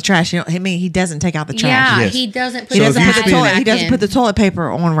 taking out the trash. I mean, he doesn't take out the trash. Yeah, Yes. he doesn't put He doesn't, his put the bag toilet, back he doesn't in. put the toilet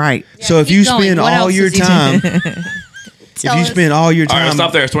paper on right. So if you spend all your time, All right,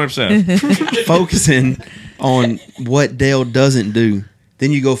 stop there. It's 20%. focusing on what Dale doesn't do,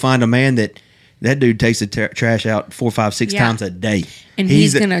 then you go find a man that dude takes the trash out 4, 5, 6 times a day. And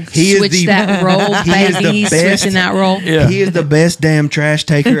he's going to switch that role, baby. He's switching that role. Yeah. He is the best damn trash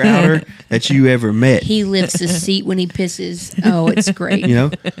taker outer that you ever met. He lifts his seat when he pisses. Oh, it's great. You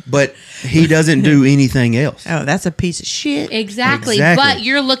know? But he doesn't do anything else. Oh, that's a piece of shit. Exactly. But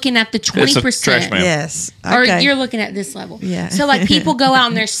you're looking at the 20%. It's a trash man. Yes. Or Okay. you're looking at this level. Yeah. So like people go out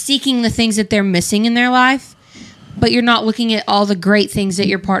and they're seeking the things that they're missing in their life, but you're not looking at all the great things that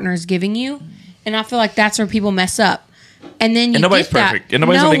your partner is giving you. And I feel like that's where people mess up. And then nobody's get that. perfect. And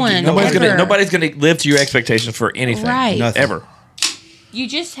nobody's gonna live to your expectations for anything. Right. Nothing. Ever. You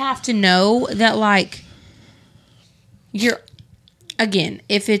just have to know that like you're again,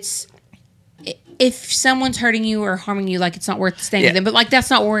 if someone's hurting you or harming you, like it's not worth staying with them. But like that's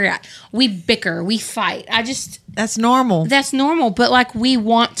not where we're at. We bicker, we fight. That's normal. That's normal, but like we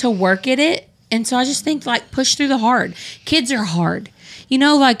want to work at it. And so I just think like push through the hard. Kids are hard. You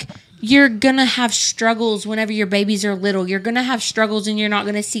know, like you're going to have struggles whenever your babies are little. You're going to have struggles and you're not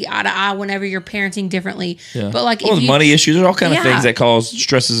going to see eye to eye whenever you're parenting differently. Yeah. But like if money issues, there's all kind of things that cause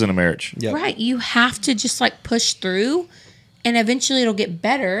stresses in a marriage. Yep. Right. You have to just like push through and eventually it'll get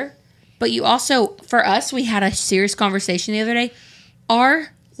better. But you also, for us, we had a serious conversation the other day.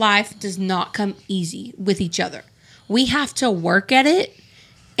 Our life does not come easy with each other. We have to work at it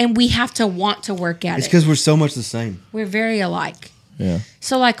and we have to want to work at it. It's because we're so much the same. We're very alike. Yeah.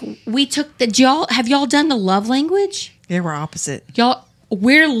 So like we took have y'all done the love language? Yeah, we're opposite.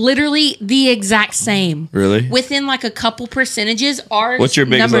 We're literally the exact same. Really? Within like a couple percentages. What's your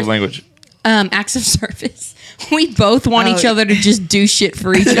biggest love language? Acts of service. We both want each other to just do shit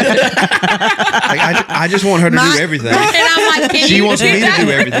for each other. I just want her to do everything. And I'm like, she wants me to do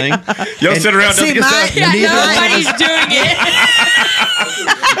everything. Y'all sit around and get stuff. Nobody's doing it.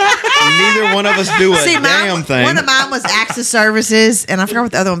 Neither one of us do a damn thing. One of mine was acts of services, and I forgot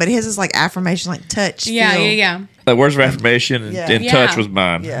what the other one, but his is like affirmation, like touch. Yeah. Like words of affirmation and touch was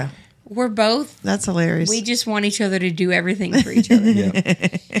mine. Yeah. We're both. That's hilarious. We just want each other to do everything for each other.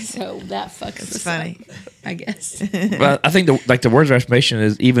 Yeah. So that fucks us funny. up, I guess. But I think the words of affirmation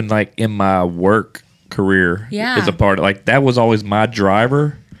is even like in my work career is a part of like that was always my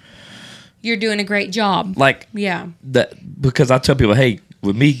driver. You're doing a great job. Like because I tell people, hey,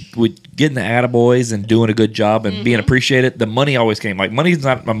 with getting the attaboys and doing a good job and being appreciated, the money always came. Like money's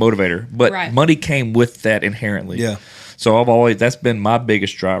not my motivator, but money came with that inherently. Yeah. So I've always, that's been my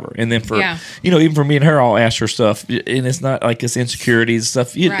biggest driver. And then for, Yeah. even for me and her, I'll ask her stuff. And it's not like it's insecurities,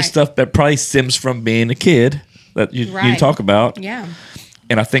 stuff, Right. stuff that probably stems from being a kid that you Right. talk about. Yeah.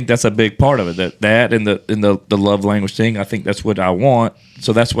 And I think that's a big part of it. That and the love language thing, I think that's what I want.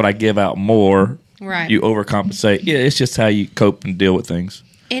 So that's what I give out more. Right. You overcompensate. Yeah, it's just how you cope and deal with things.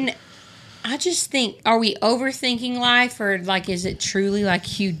 And I just think, are we overthinking life, or like, is it truly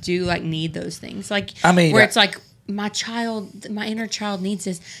like you do like need those things? Like, I mean, where it's like my inner child needs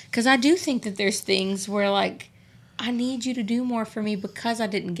this. Because I do think that there's things where like I need you to do more for me because I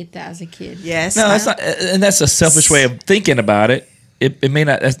didn't get that as a kid. Yes. No, that's not, and that's a selfish way of thinking about it. It may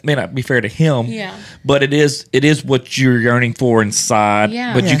not be fair to him. Yeah. But it is what you're yearning for inside.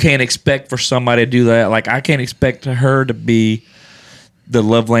 Yeah. But you can't expect for somebody to do that. Like I can't expect her to be the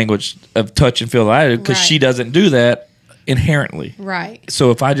love language of touch and feel that I do, because Right. she doesn't do that inherently. Right.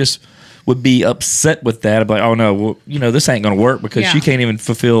 So if I just would be upset with that, I'd be like, oh no, well, this ain't gonna work because Yeah. she can't even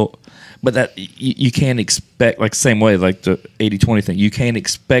fulfill. But that you can't expect, like same way, like the 80-20 thing. You can't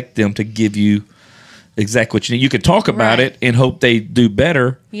expect them to give you exactly what you need. You could talk about Right. it and hope they do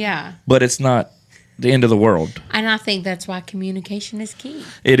better, Yeah. but it's not the end of the world. And I think that's why communication is key.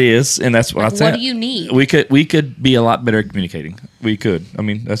 It is, and that's what I Like, think. what do you need? We could be a lot better at communicating. We could. I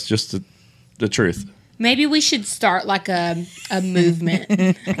mean, that's just the truth. Maybe we should start like a movement,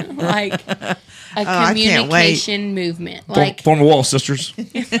 like a I can't wait. communication movement. Like, Form a wall, sisters.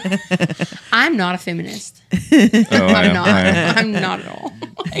 I'm not a feminist. Oh, I am. I am. I'm not at all.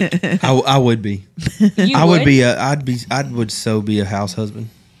 Like, I would be. you I would be. I would so be a house husband.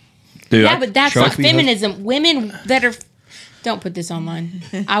 Dude, Yeah, but that's not Trophy feminism. Women that are. Don't put this online.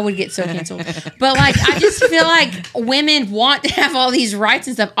 I would get so canceled. But like, I just feel like women want to have all these rights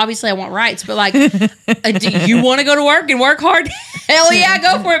and stuff. Obviously, I want rights, but like, do you want to go to work and work hard? Hell yeah,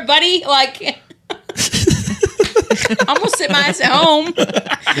 go for it, buddy. Like, I'm gonna sit my ass at home.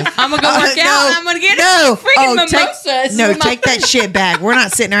 I'm gonna go work out. I'm gonna get freaking mimosas. Take that shit back. We're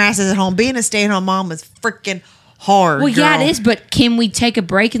not sitting our asses at home. Being a stay-at-home mom is freaking hard. Well, yeah, girl. it is. But can we take a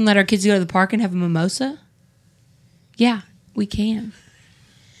break and let our kids go to the park and have a mimosa? Yeah, we can.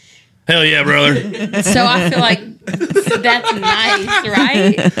 hell yeah, brother. So I feel like that's nice,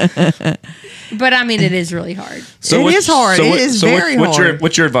 right? But I mean, it is really hard. It is hard. It is very hard.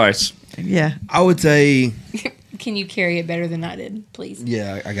 What's your advice? Yeah. I would say, Can you carry it better than I did, please?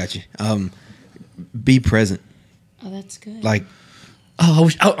 yeah, I got you. Be present. Oh, that's good. Like, Oh,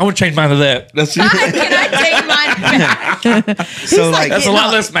 I want to change mine to that. That's Can I take mine back? so like, That's a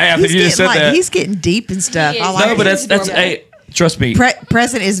lot less math if you just said that. He's getting deep and stuff. He I is. like No, but it. that's hey, trust me.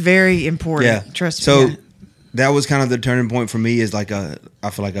 Present is very important. yeah. Trust me. So Yeah. that was kind of the turning point for me. Is like I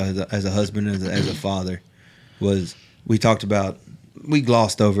feel like as a husband, as a father, was we talked about, we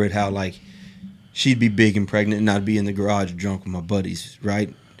glossed over it, how like she'd be big and pregnant and I'd be in the garage drunk with my buddies,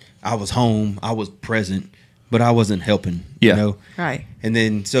 right? I was home, I was present, but I wasn't helping, Yeah. you know? Right. And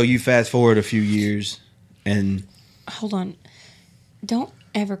then, so you fast forward a few years and Hold on. Don't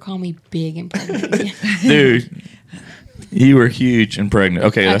ever call me big and pregnant again. Dude, you were huge and pregnant.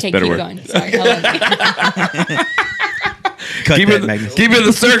 Okay, that's Okay, better keep word. going. Sorry, I love you. cut Keep that, it, Magnus. keep it in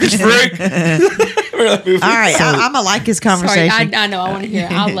the circus, freak. All right. I'm going to like his Sorry, conversation. I know. I want to hear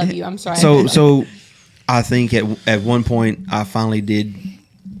it. I love you. I'm sorry. So I think at one point I finally did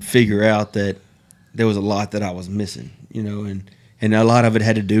figure out that there was a lot that I was missing, you know, and a lot of it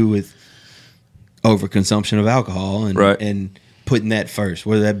had to do with overconsumption of alcohol and Right. and putting that first,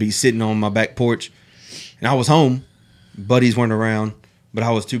 whether that be sitting on my back porch and I was home, buddies weren't around, but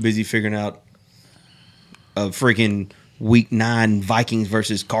I was too busy figuring out a freaking week 9 Vikings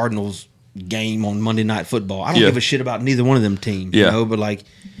versus Cardinals game on Monday Night Football. I don't Yeah. give a shit about neither one of them teams, Yeah. you know, but like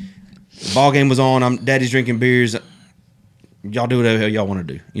the ball game was on, daddy's drinking beers, y'all do whatever the hell y'all want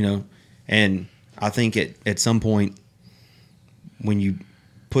to do, you know. And I think at some point when you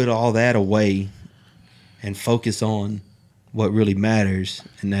put all that away and focus on what really matters,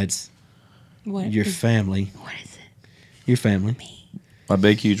 and that's what your is- family. What is it? Your family. My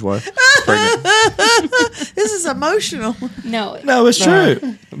big, huge wife. Pregnant. This is emotional. No. No, it's true.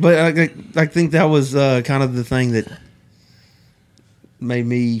 But I think that was kind of the thing that made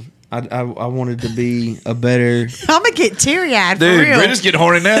me. I wanted to be a better I'm going to get teary-eyed for Dude, real. Brenda's getting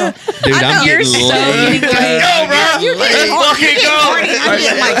horny now. dude. I'm You're getting so laid. getting Go, bro. You're getting Let's fucking go. I'm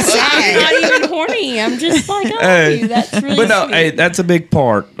getting like I'm sad. not even horny. I'm just like, I love Hey. you. That's really But no, sweet. hey, that's a big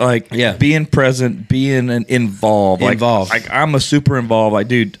part. Like, Yeah. being present, being involved. Involved. Like, I'm a super involved. Like,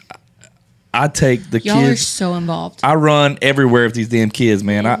 dude, I take the Y'all are kids. so involved. I run everywhere with these damn kids,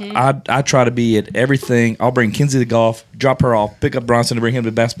 man. I try to be at everything. I'll bring Kinsey to golf, drop her off, pick up Bronson to bring him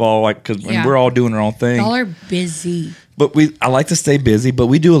to basketball, like because Yeah. we're all doing our own thing. Y'all are busy. But I like to stay busy, but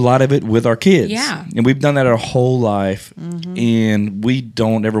we do a lot of it with our kids. Yeah. And we've done that our whole life. And we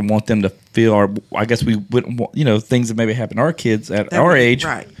don't ever want them to feel I guess we wouldn't want, things that maybe happen to our kids at our age.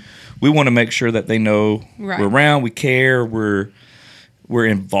 Right. We want to make sure that they know we're around, we care, we're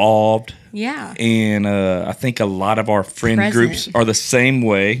involved. Yeah. And I think a lot of our friend groups are the same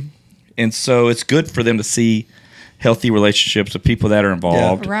way. And so it's good for them to see healthy relationships with people that are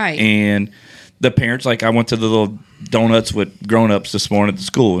involved. Yeah. Right. And the parents, like I went to the little donuts with grown-ups this morning at the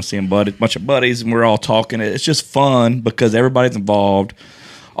school and seeing a bunch of buddies, and we're all talking. It's just fun because everybody's involved.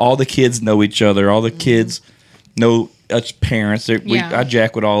 All the kids know each other. All the kids know us parents. I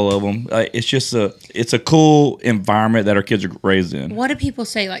jack with all of them. It's a cool environment that our kids are raised in. What do people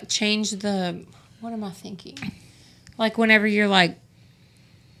say? Like change what am I thinking? Like whenever you're like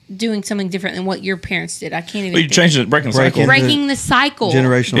doing something different than what your parents did. I can't even. You changed it, breaking the cycle. Breaking the cycle.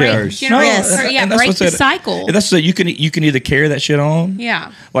 Generational curse. Break the cycle. And that's what you can either carry that shit on.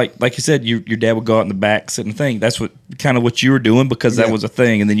 Yeah. Like you said, your dad would go out in the back, sit and think. That's what you were doing because that was a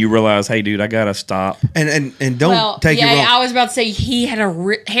thing, and then you realize, hey, dude, I gotta stop. And don't take it wrong. I was about to say he had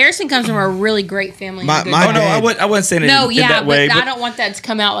Harrison comes from a really great family. I wasn't saying it in that way. But I don't want that to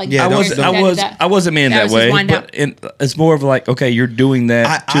come out like I wasn't meaning that way. But it's more of like, okay, you're doing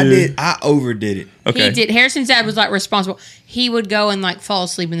that. I overdid it. Okay. He did. Harrison's dad was like responsible. He would go and like fall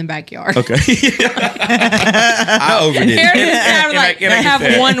asleep in the backyard. Okay. I overdid it. Harrison's dad would like have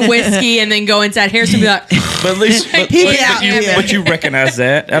one whiskey and then go inside. Harrison would be like, but at least, but you recognize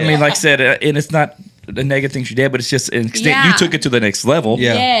that. I mean, like I said, and it's not the negative things you did, but it's just an extent you took it to the next level.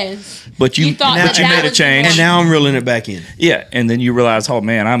 Yeah. Yes. But you made a change, and now I'm reeling it back in. Yeah, and then you realize, oh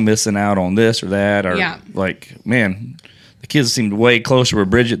man, I'm missing out on this or that, or like, man, the kids seem way closer with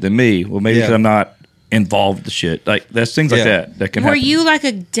Bridgette than me. Well, maybe because I'm not involved with the shit. Like there's things like that can happen. Were you like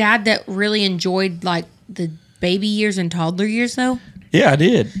a dad that really enjoyed like the baby years and toddler years though? Yeah, I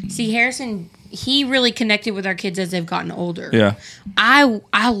did. See, Harrison, he really connected with our kids as they've gotten older. Yeah.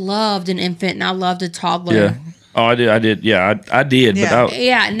 I loved an infant and I loved a toddler. Yeah. Oh, I did. Yeah, I did. Yeah.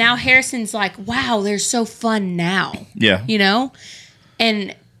 But now Harrison's like, wow, they're so fun now. Yeah.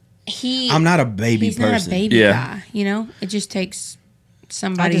 And I'm not a baby he's person. Not a baby guy. It just takes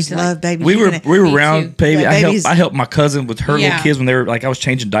somebody. I just love babies. We were around baby. Yeah, I helped my cousin with her little kids when they were like, I was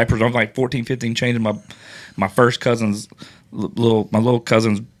changing diapers. I was like 14, 15, changing my first cousin's my little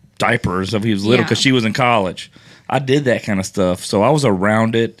cousin's diapers if he was little because she was in college. I did that kind of stuff, so I was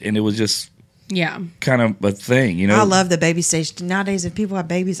around it, and it was just kind of a thing, I love the baby stage nowadays. If people have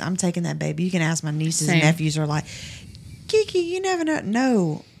babies, I'm taking that baby. You can ask my nieces and nephews are like, Kiki, you never know.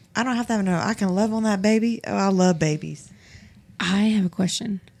 No, I don't have to have no. I can love on that baby. Oh, I love babies. I have a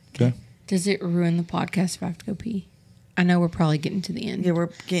question. Okay. Does it ruin the podcast if I have to go pee? I know we're probably getting to the end. Yeah, we're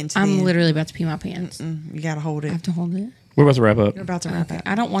getting to the I'm end. literally about to pee my pants. You got to hold I it. have to hold it. We're about to wrap up. You're about to wrap up.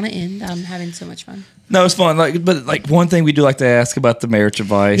 I don't want to end. I'm having so much fun. No, it's fun. But one thing we do like to ask about the marriage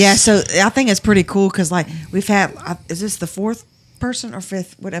advice. Yeah, so I think it's pretty cool because we've had. Is this the fourth person or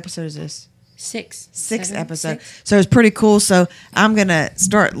fifth? What episode is this? Sixth episode. So it's pretty cool. So I'm gonna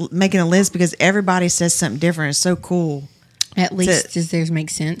start making a list because everybody says something different. It's so cool. At least does theirs make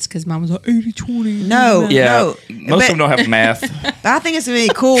sense? Because mine was like 80-20. No, most of them don't have math. But I think it's gonna be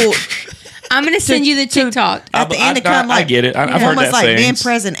cool. I'm going to send you the TikTok. At the end to come, I get it. I've heard one was that like saying. being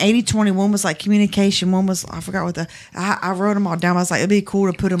present, 80-20. One was like communication. One was, I forgot what I wrote them all down. I was like, it'd be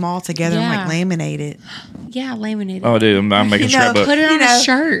cool to put them all together and like laminate it. Yeah, laminate it. Oh, dude, I'm making scrapbook. Put it on a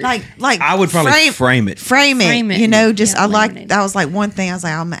shirt. Like I would probably frame it. Frame it. Just I like laminate it. that was like one thing. I was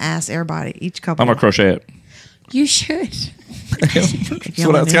like, I'm gonna ask everybody, each couple. I'm gonna crochet it. You should.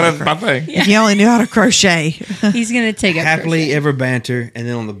 That's kind of my thing. If you only knew how to crochet. He's going to take up Happily crochet. Ever Banter, and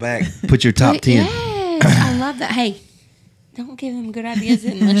then on the back, put your top 10. Yes, I love that. Hey, don't give them good ideas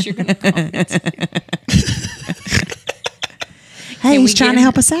unless you're going to comment. Hey, he's trying to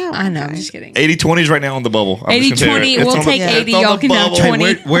help us out. I know, I'm just kidding. 80-20 is right now on the bubble. 80-20, we'll take 80, y'all can have 20.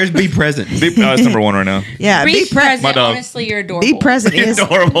 Hey, where's Be Present? It's number one right now. Yeah, Be present. My dog. Honestly, you're adorable. Be present is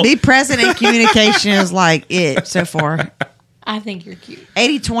Adorable. Be present in communication is like it so far. I think you're cute.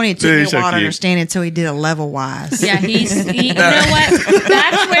 80-20 took me a while to understand until he did a level wise. Yeah, you know what?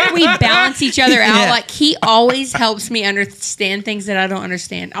 That's where we balance each other out. Yeah. Like, he always helps me understand things that I don't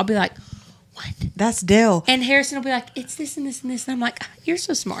understand. I'll be like, what? That's Dale. And Harrison will be like, it's this and this and this. And I'm like, you're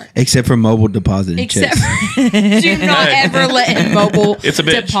so smart. Except for mobile deposit and Except checks. do not ever let him mobile It's a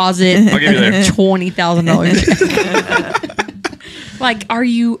bitch. deposit I'll give you there. $20,000. Like,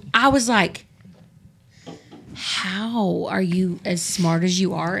 I was like, how are you as smart as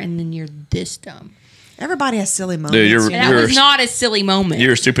you are and then you're this dumb? Everybody has silly moments. Dude, you know? That was not a silly moment.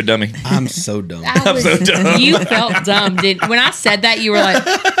 You're a stupid dummy. I'm so dumb. I was, so dumb. You felt dumb, when I said that, you were like,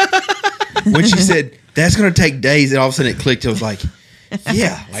 When she said that's gonna take days, and all of a sudden it clicked. I was like,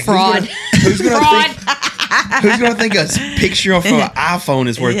 yeah, like, fraud. Who's gonna Fraud. Who's gonna think a picture off of an iPhone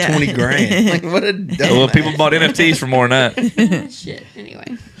is worth Yeah. $20,000? Like, what a dumb. Well, people bought NFTs for more than that. Shit.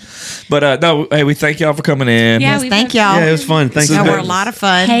 Anyway. But no, hey, we thank y'all for coming in. Yeah, Yes, we thank love- y'all. Yeah, it was fun. Thanks. Y'all for were a that. lot of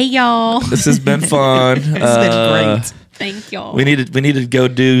fun. Hey, y'all. This has been fun. It's been great. Thank y'all. We need to go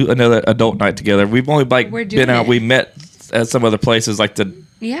do another adult night together. We've only We're doing been out. it. We met at some other places like the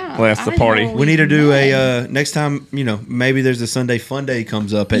Yeah. Well, that's the I party. know We need to do a next time. You know, maybe there's a Sunday Fun Day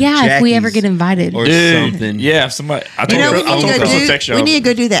comes up at Yeah, if we ever Jackie's get invited. or Dude, something. Yeah, if somebody. I You told know, her. I told Chris to text we need you. to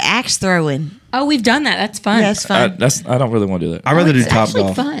go do the axe throwing. Oh, we've done that. That's fun. Yeah, it's fun. I don't really want to do that. I'd rather do It's Top actually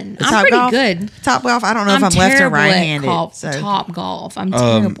Golf. fun. The I'm Top pretty Golf? good. Top Golf. I don't know if I'm left or terrible right at handed. So. Top golf. I'm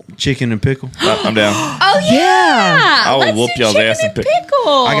terrible. Chicken and pickle. I'm down. Oh yeah! I will Let's whoop do y'all's chicken ass and and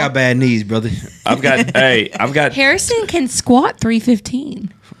pickle. I got bad knees, brother. I've got. Harrison can squat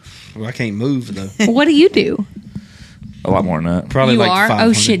 315. Well, I can't move though. What do you do? A lot more than that. Probably You like are? 500.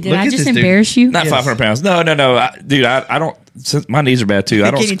 Oh shit! Did Look I at just this dude. embarrass you? Not Yes. 500 pounds. No. Dude, I don't. Since my knees are bad too.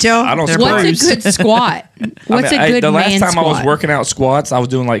 I don't. Can you tell? I don't They're squat. What's a good squat? What's a good the last man time squat? I was working out squats, I was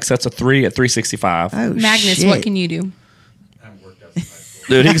doing like sets of 3 at 365. Oh, Magnus, shit. what can you do?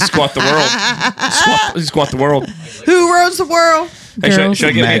 Dude, he can squat the world. He squat the world. Who rules the world? Hey, Girls.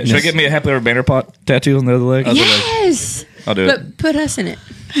 should I get me a Happily Ever Banter pot tattoo on the other leg? Yes, I'll do it. but put us in it.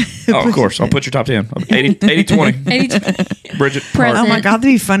 Oh, of course. I'll put your top 10. 80 20. Bridget Present. Hartt. Oh my god, that'd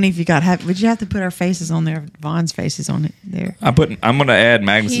be funny if you got. Would you have to put our faces on there? Vaughn's faces on it there. I'm going to add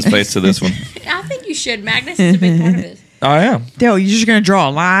Magnus's face to this one. I think you should. Magnus is a big part of this. Oh, I am. Dale, you're just gonna draw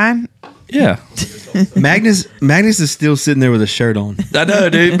a line. Yeah. Magnus is still sitting there with a shirt on. I know,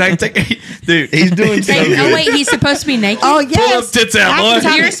 dude. Dude, He's doing so Hey, good. oh wait, he's supposed to be naked. Oh pull yes. those tits out, Half the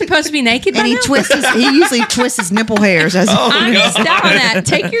boy. time- You're supposed to be naked, and by he now? twists his. He usually twists his nipple hairs. As I'm missed out on that.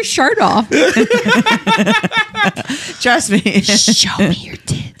 Take your shirt off. trust me. Show me your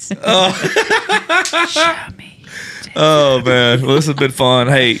tits. Oh, man. Well, this has been fun.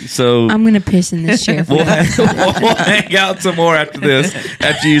 Hey, so I'm gonna piss in this chair. we'll hang out some more after this,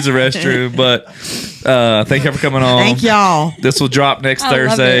 after you use the restroom. But thank you for coming on. Thank y'all. This will drop next I love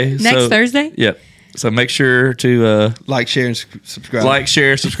Thursday. it. Next Thursday? Yep. So make sure to Like, share, and subscribe. like,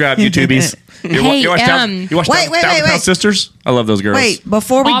 share, subscribe, YouTubies. Hey, you watch wait, Thousand wait, Pound wait. Sisters? I love those girls. Wait,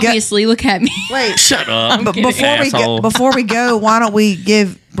 before we go. Obviously, look at me. Wait. Shut up. But before we go, why don't we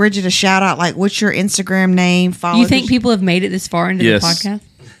give Bridget a shout out? Like, what's your Instagram name? Follow. You think people have made it this far into Yes. the podcast?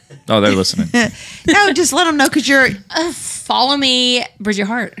 Oh, they're listening. No, just let them know because you're. Follow me, Bridgette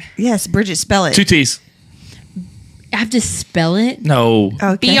Hartt. Yes, Bridget, spell it. 2 T's. I have to spell it. No.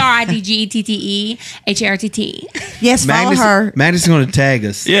 Okay. BRIDGETTEHARTT. Yes, follow her. Magnus is going to tag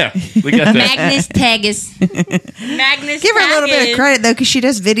us. Yeah, we got that. Magnus Tagus. Magnus. Give her a little bit of Tagus. credit though, because she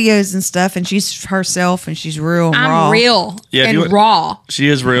does videos and stuff, and she's herself, and she's real and raw. I'm real Yeah, do and it. raw. She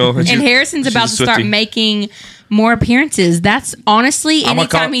is real. And she's- Harrison's she's about a to start Swiftie. making more appearances. That's honestly, I'm gonna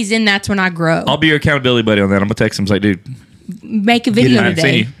anytime call- he's in, that's when I grow. I'll be your accountability buddy on that. I'm gonna text him and say, dude, Make a video I haven't seen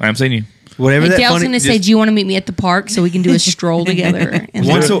today. you. I haven't seen you. Whatever And that Dale's funny. going to say, do you want to meet me at the park so we can do a stroll together? And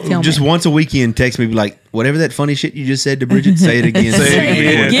film Just it? once a weekend, text me be like, whatever that funny shit you just said to Bridget, say it again. Say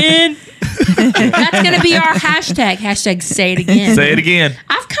it again. That's going to be our hashtag. Hashtag say it again. Say it again.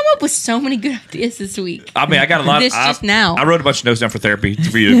 I've come up with so many good ideas this week. I mean, I got a lot. This just now. I wrote a bunch of notes down for therapy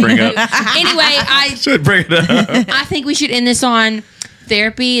for you to bring up. Anyway, I Should bring it up. think we should end this on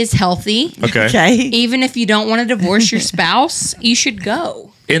therapy is healthy. Okay. Okay. Even if you don't want to divorce your spouse, you should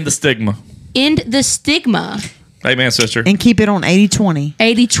go. End the stigma. End the stigma. Amen, sister. And keep it on 80-20.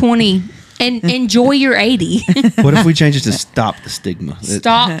 80-20. And enjoy your 80. What if we change it to stop the stigma?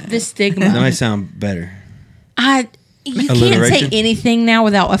 Stop the That stigma. might sound better. You can't say Alliteration? anything now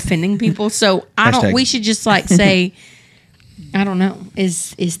without offending people. So Hashtag. we should just like say, I don't know.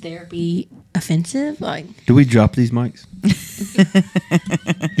 Is therapy offensive? Like, Do we drop these mics?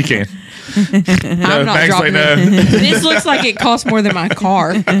 You can. I'm not Max dropping like, it. no. This looks like it costs more than my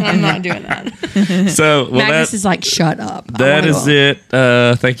car. I'm not doing that. So, well, Magnus is like, shut up. I that wanna is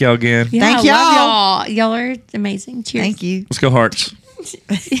go. it. Thank y'all again. Yeah, Thank I love y'all. y'all. Y'all are amazing. Cheers. Thank you. Let's go, Hearts.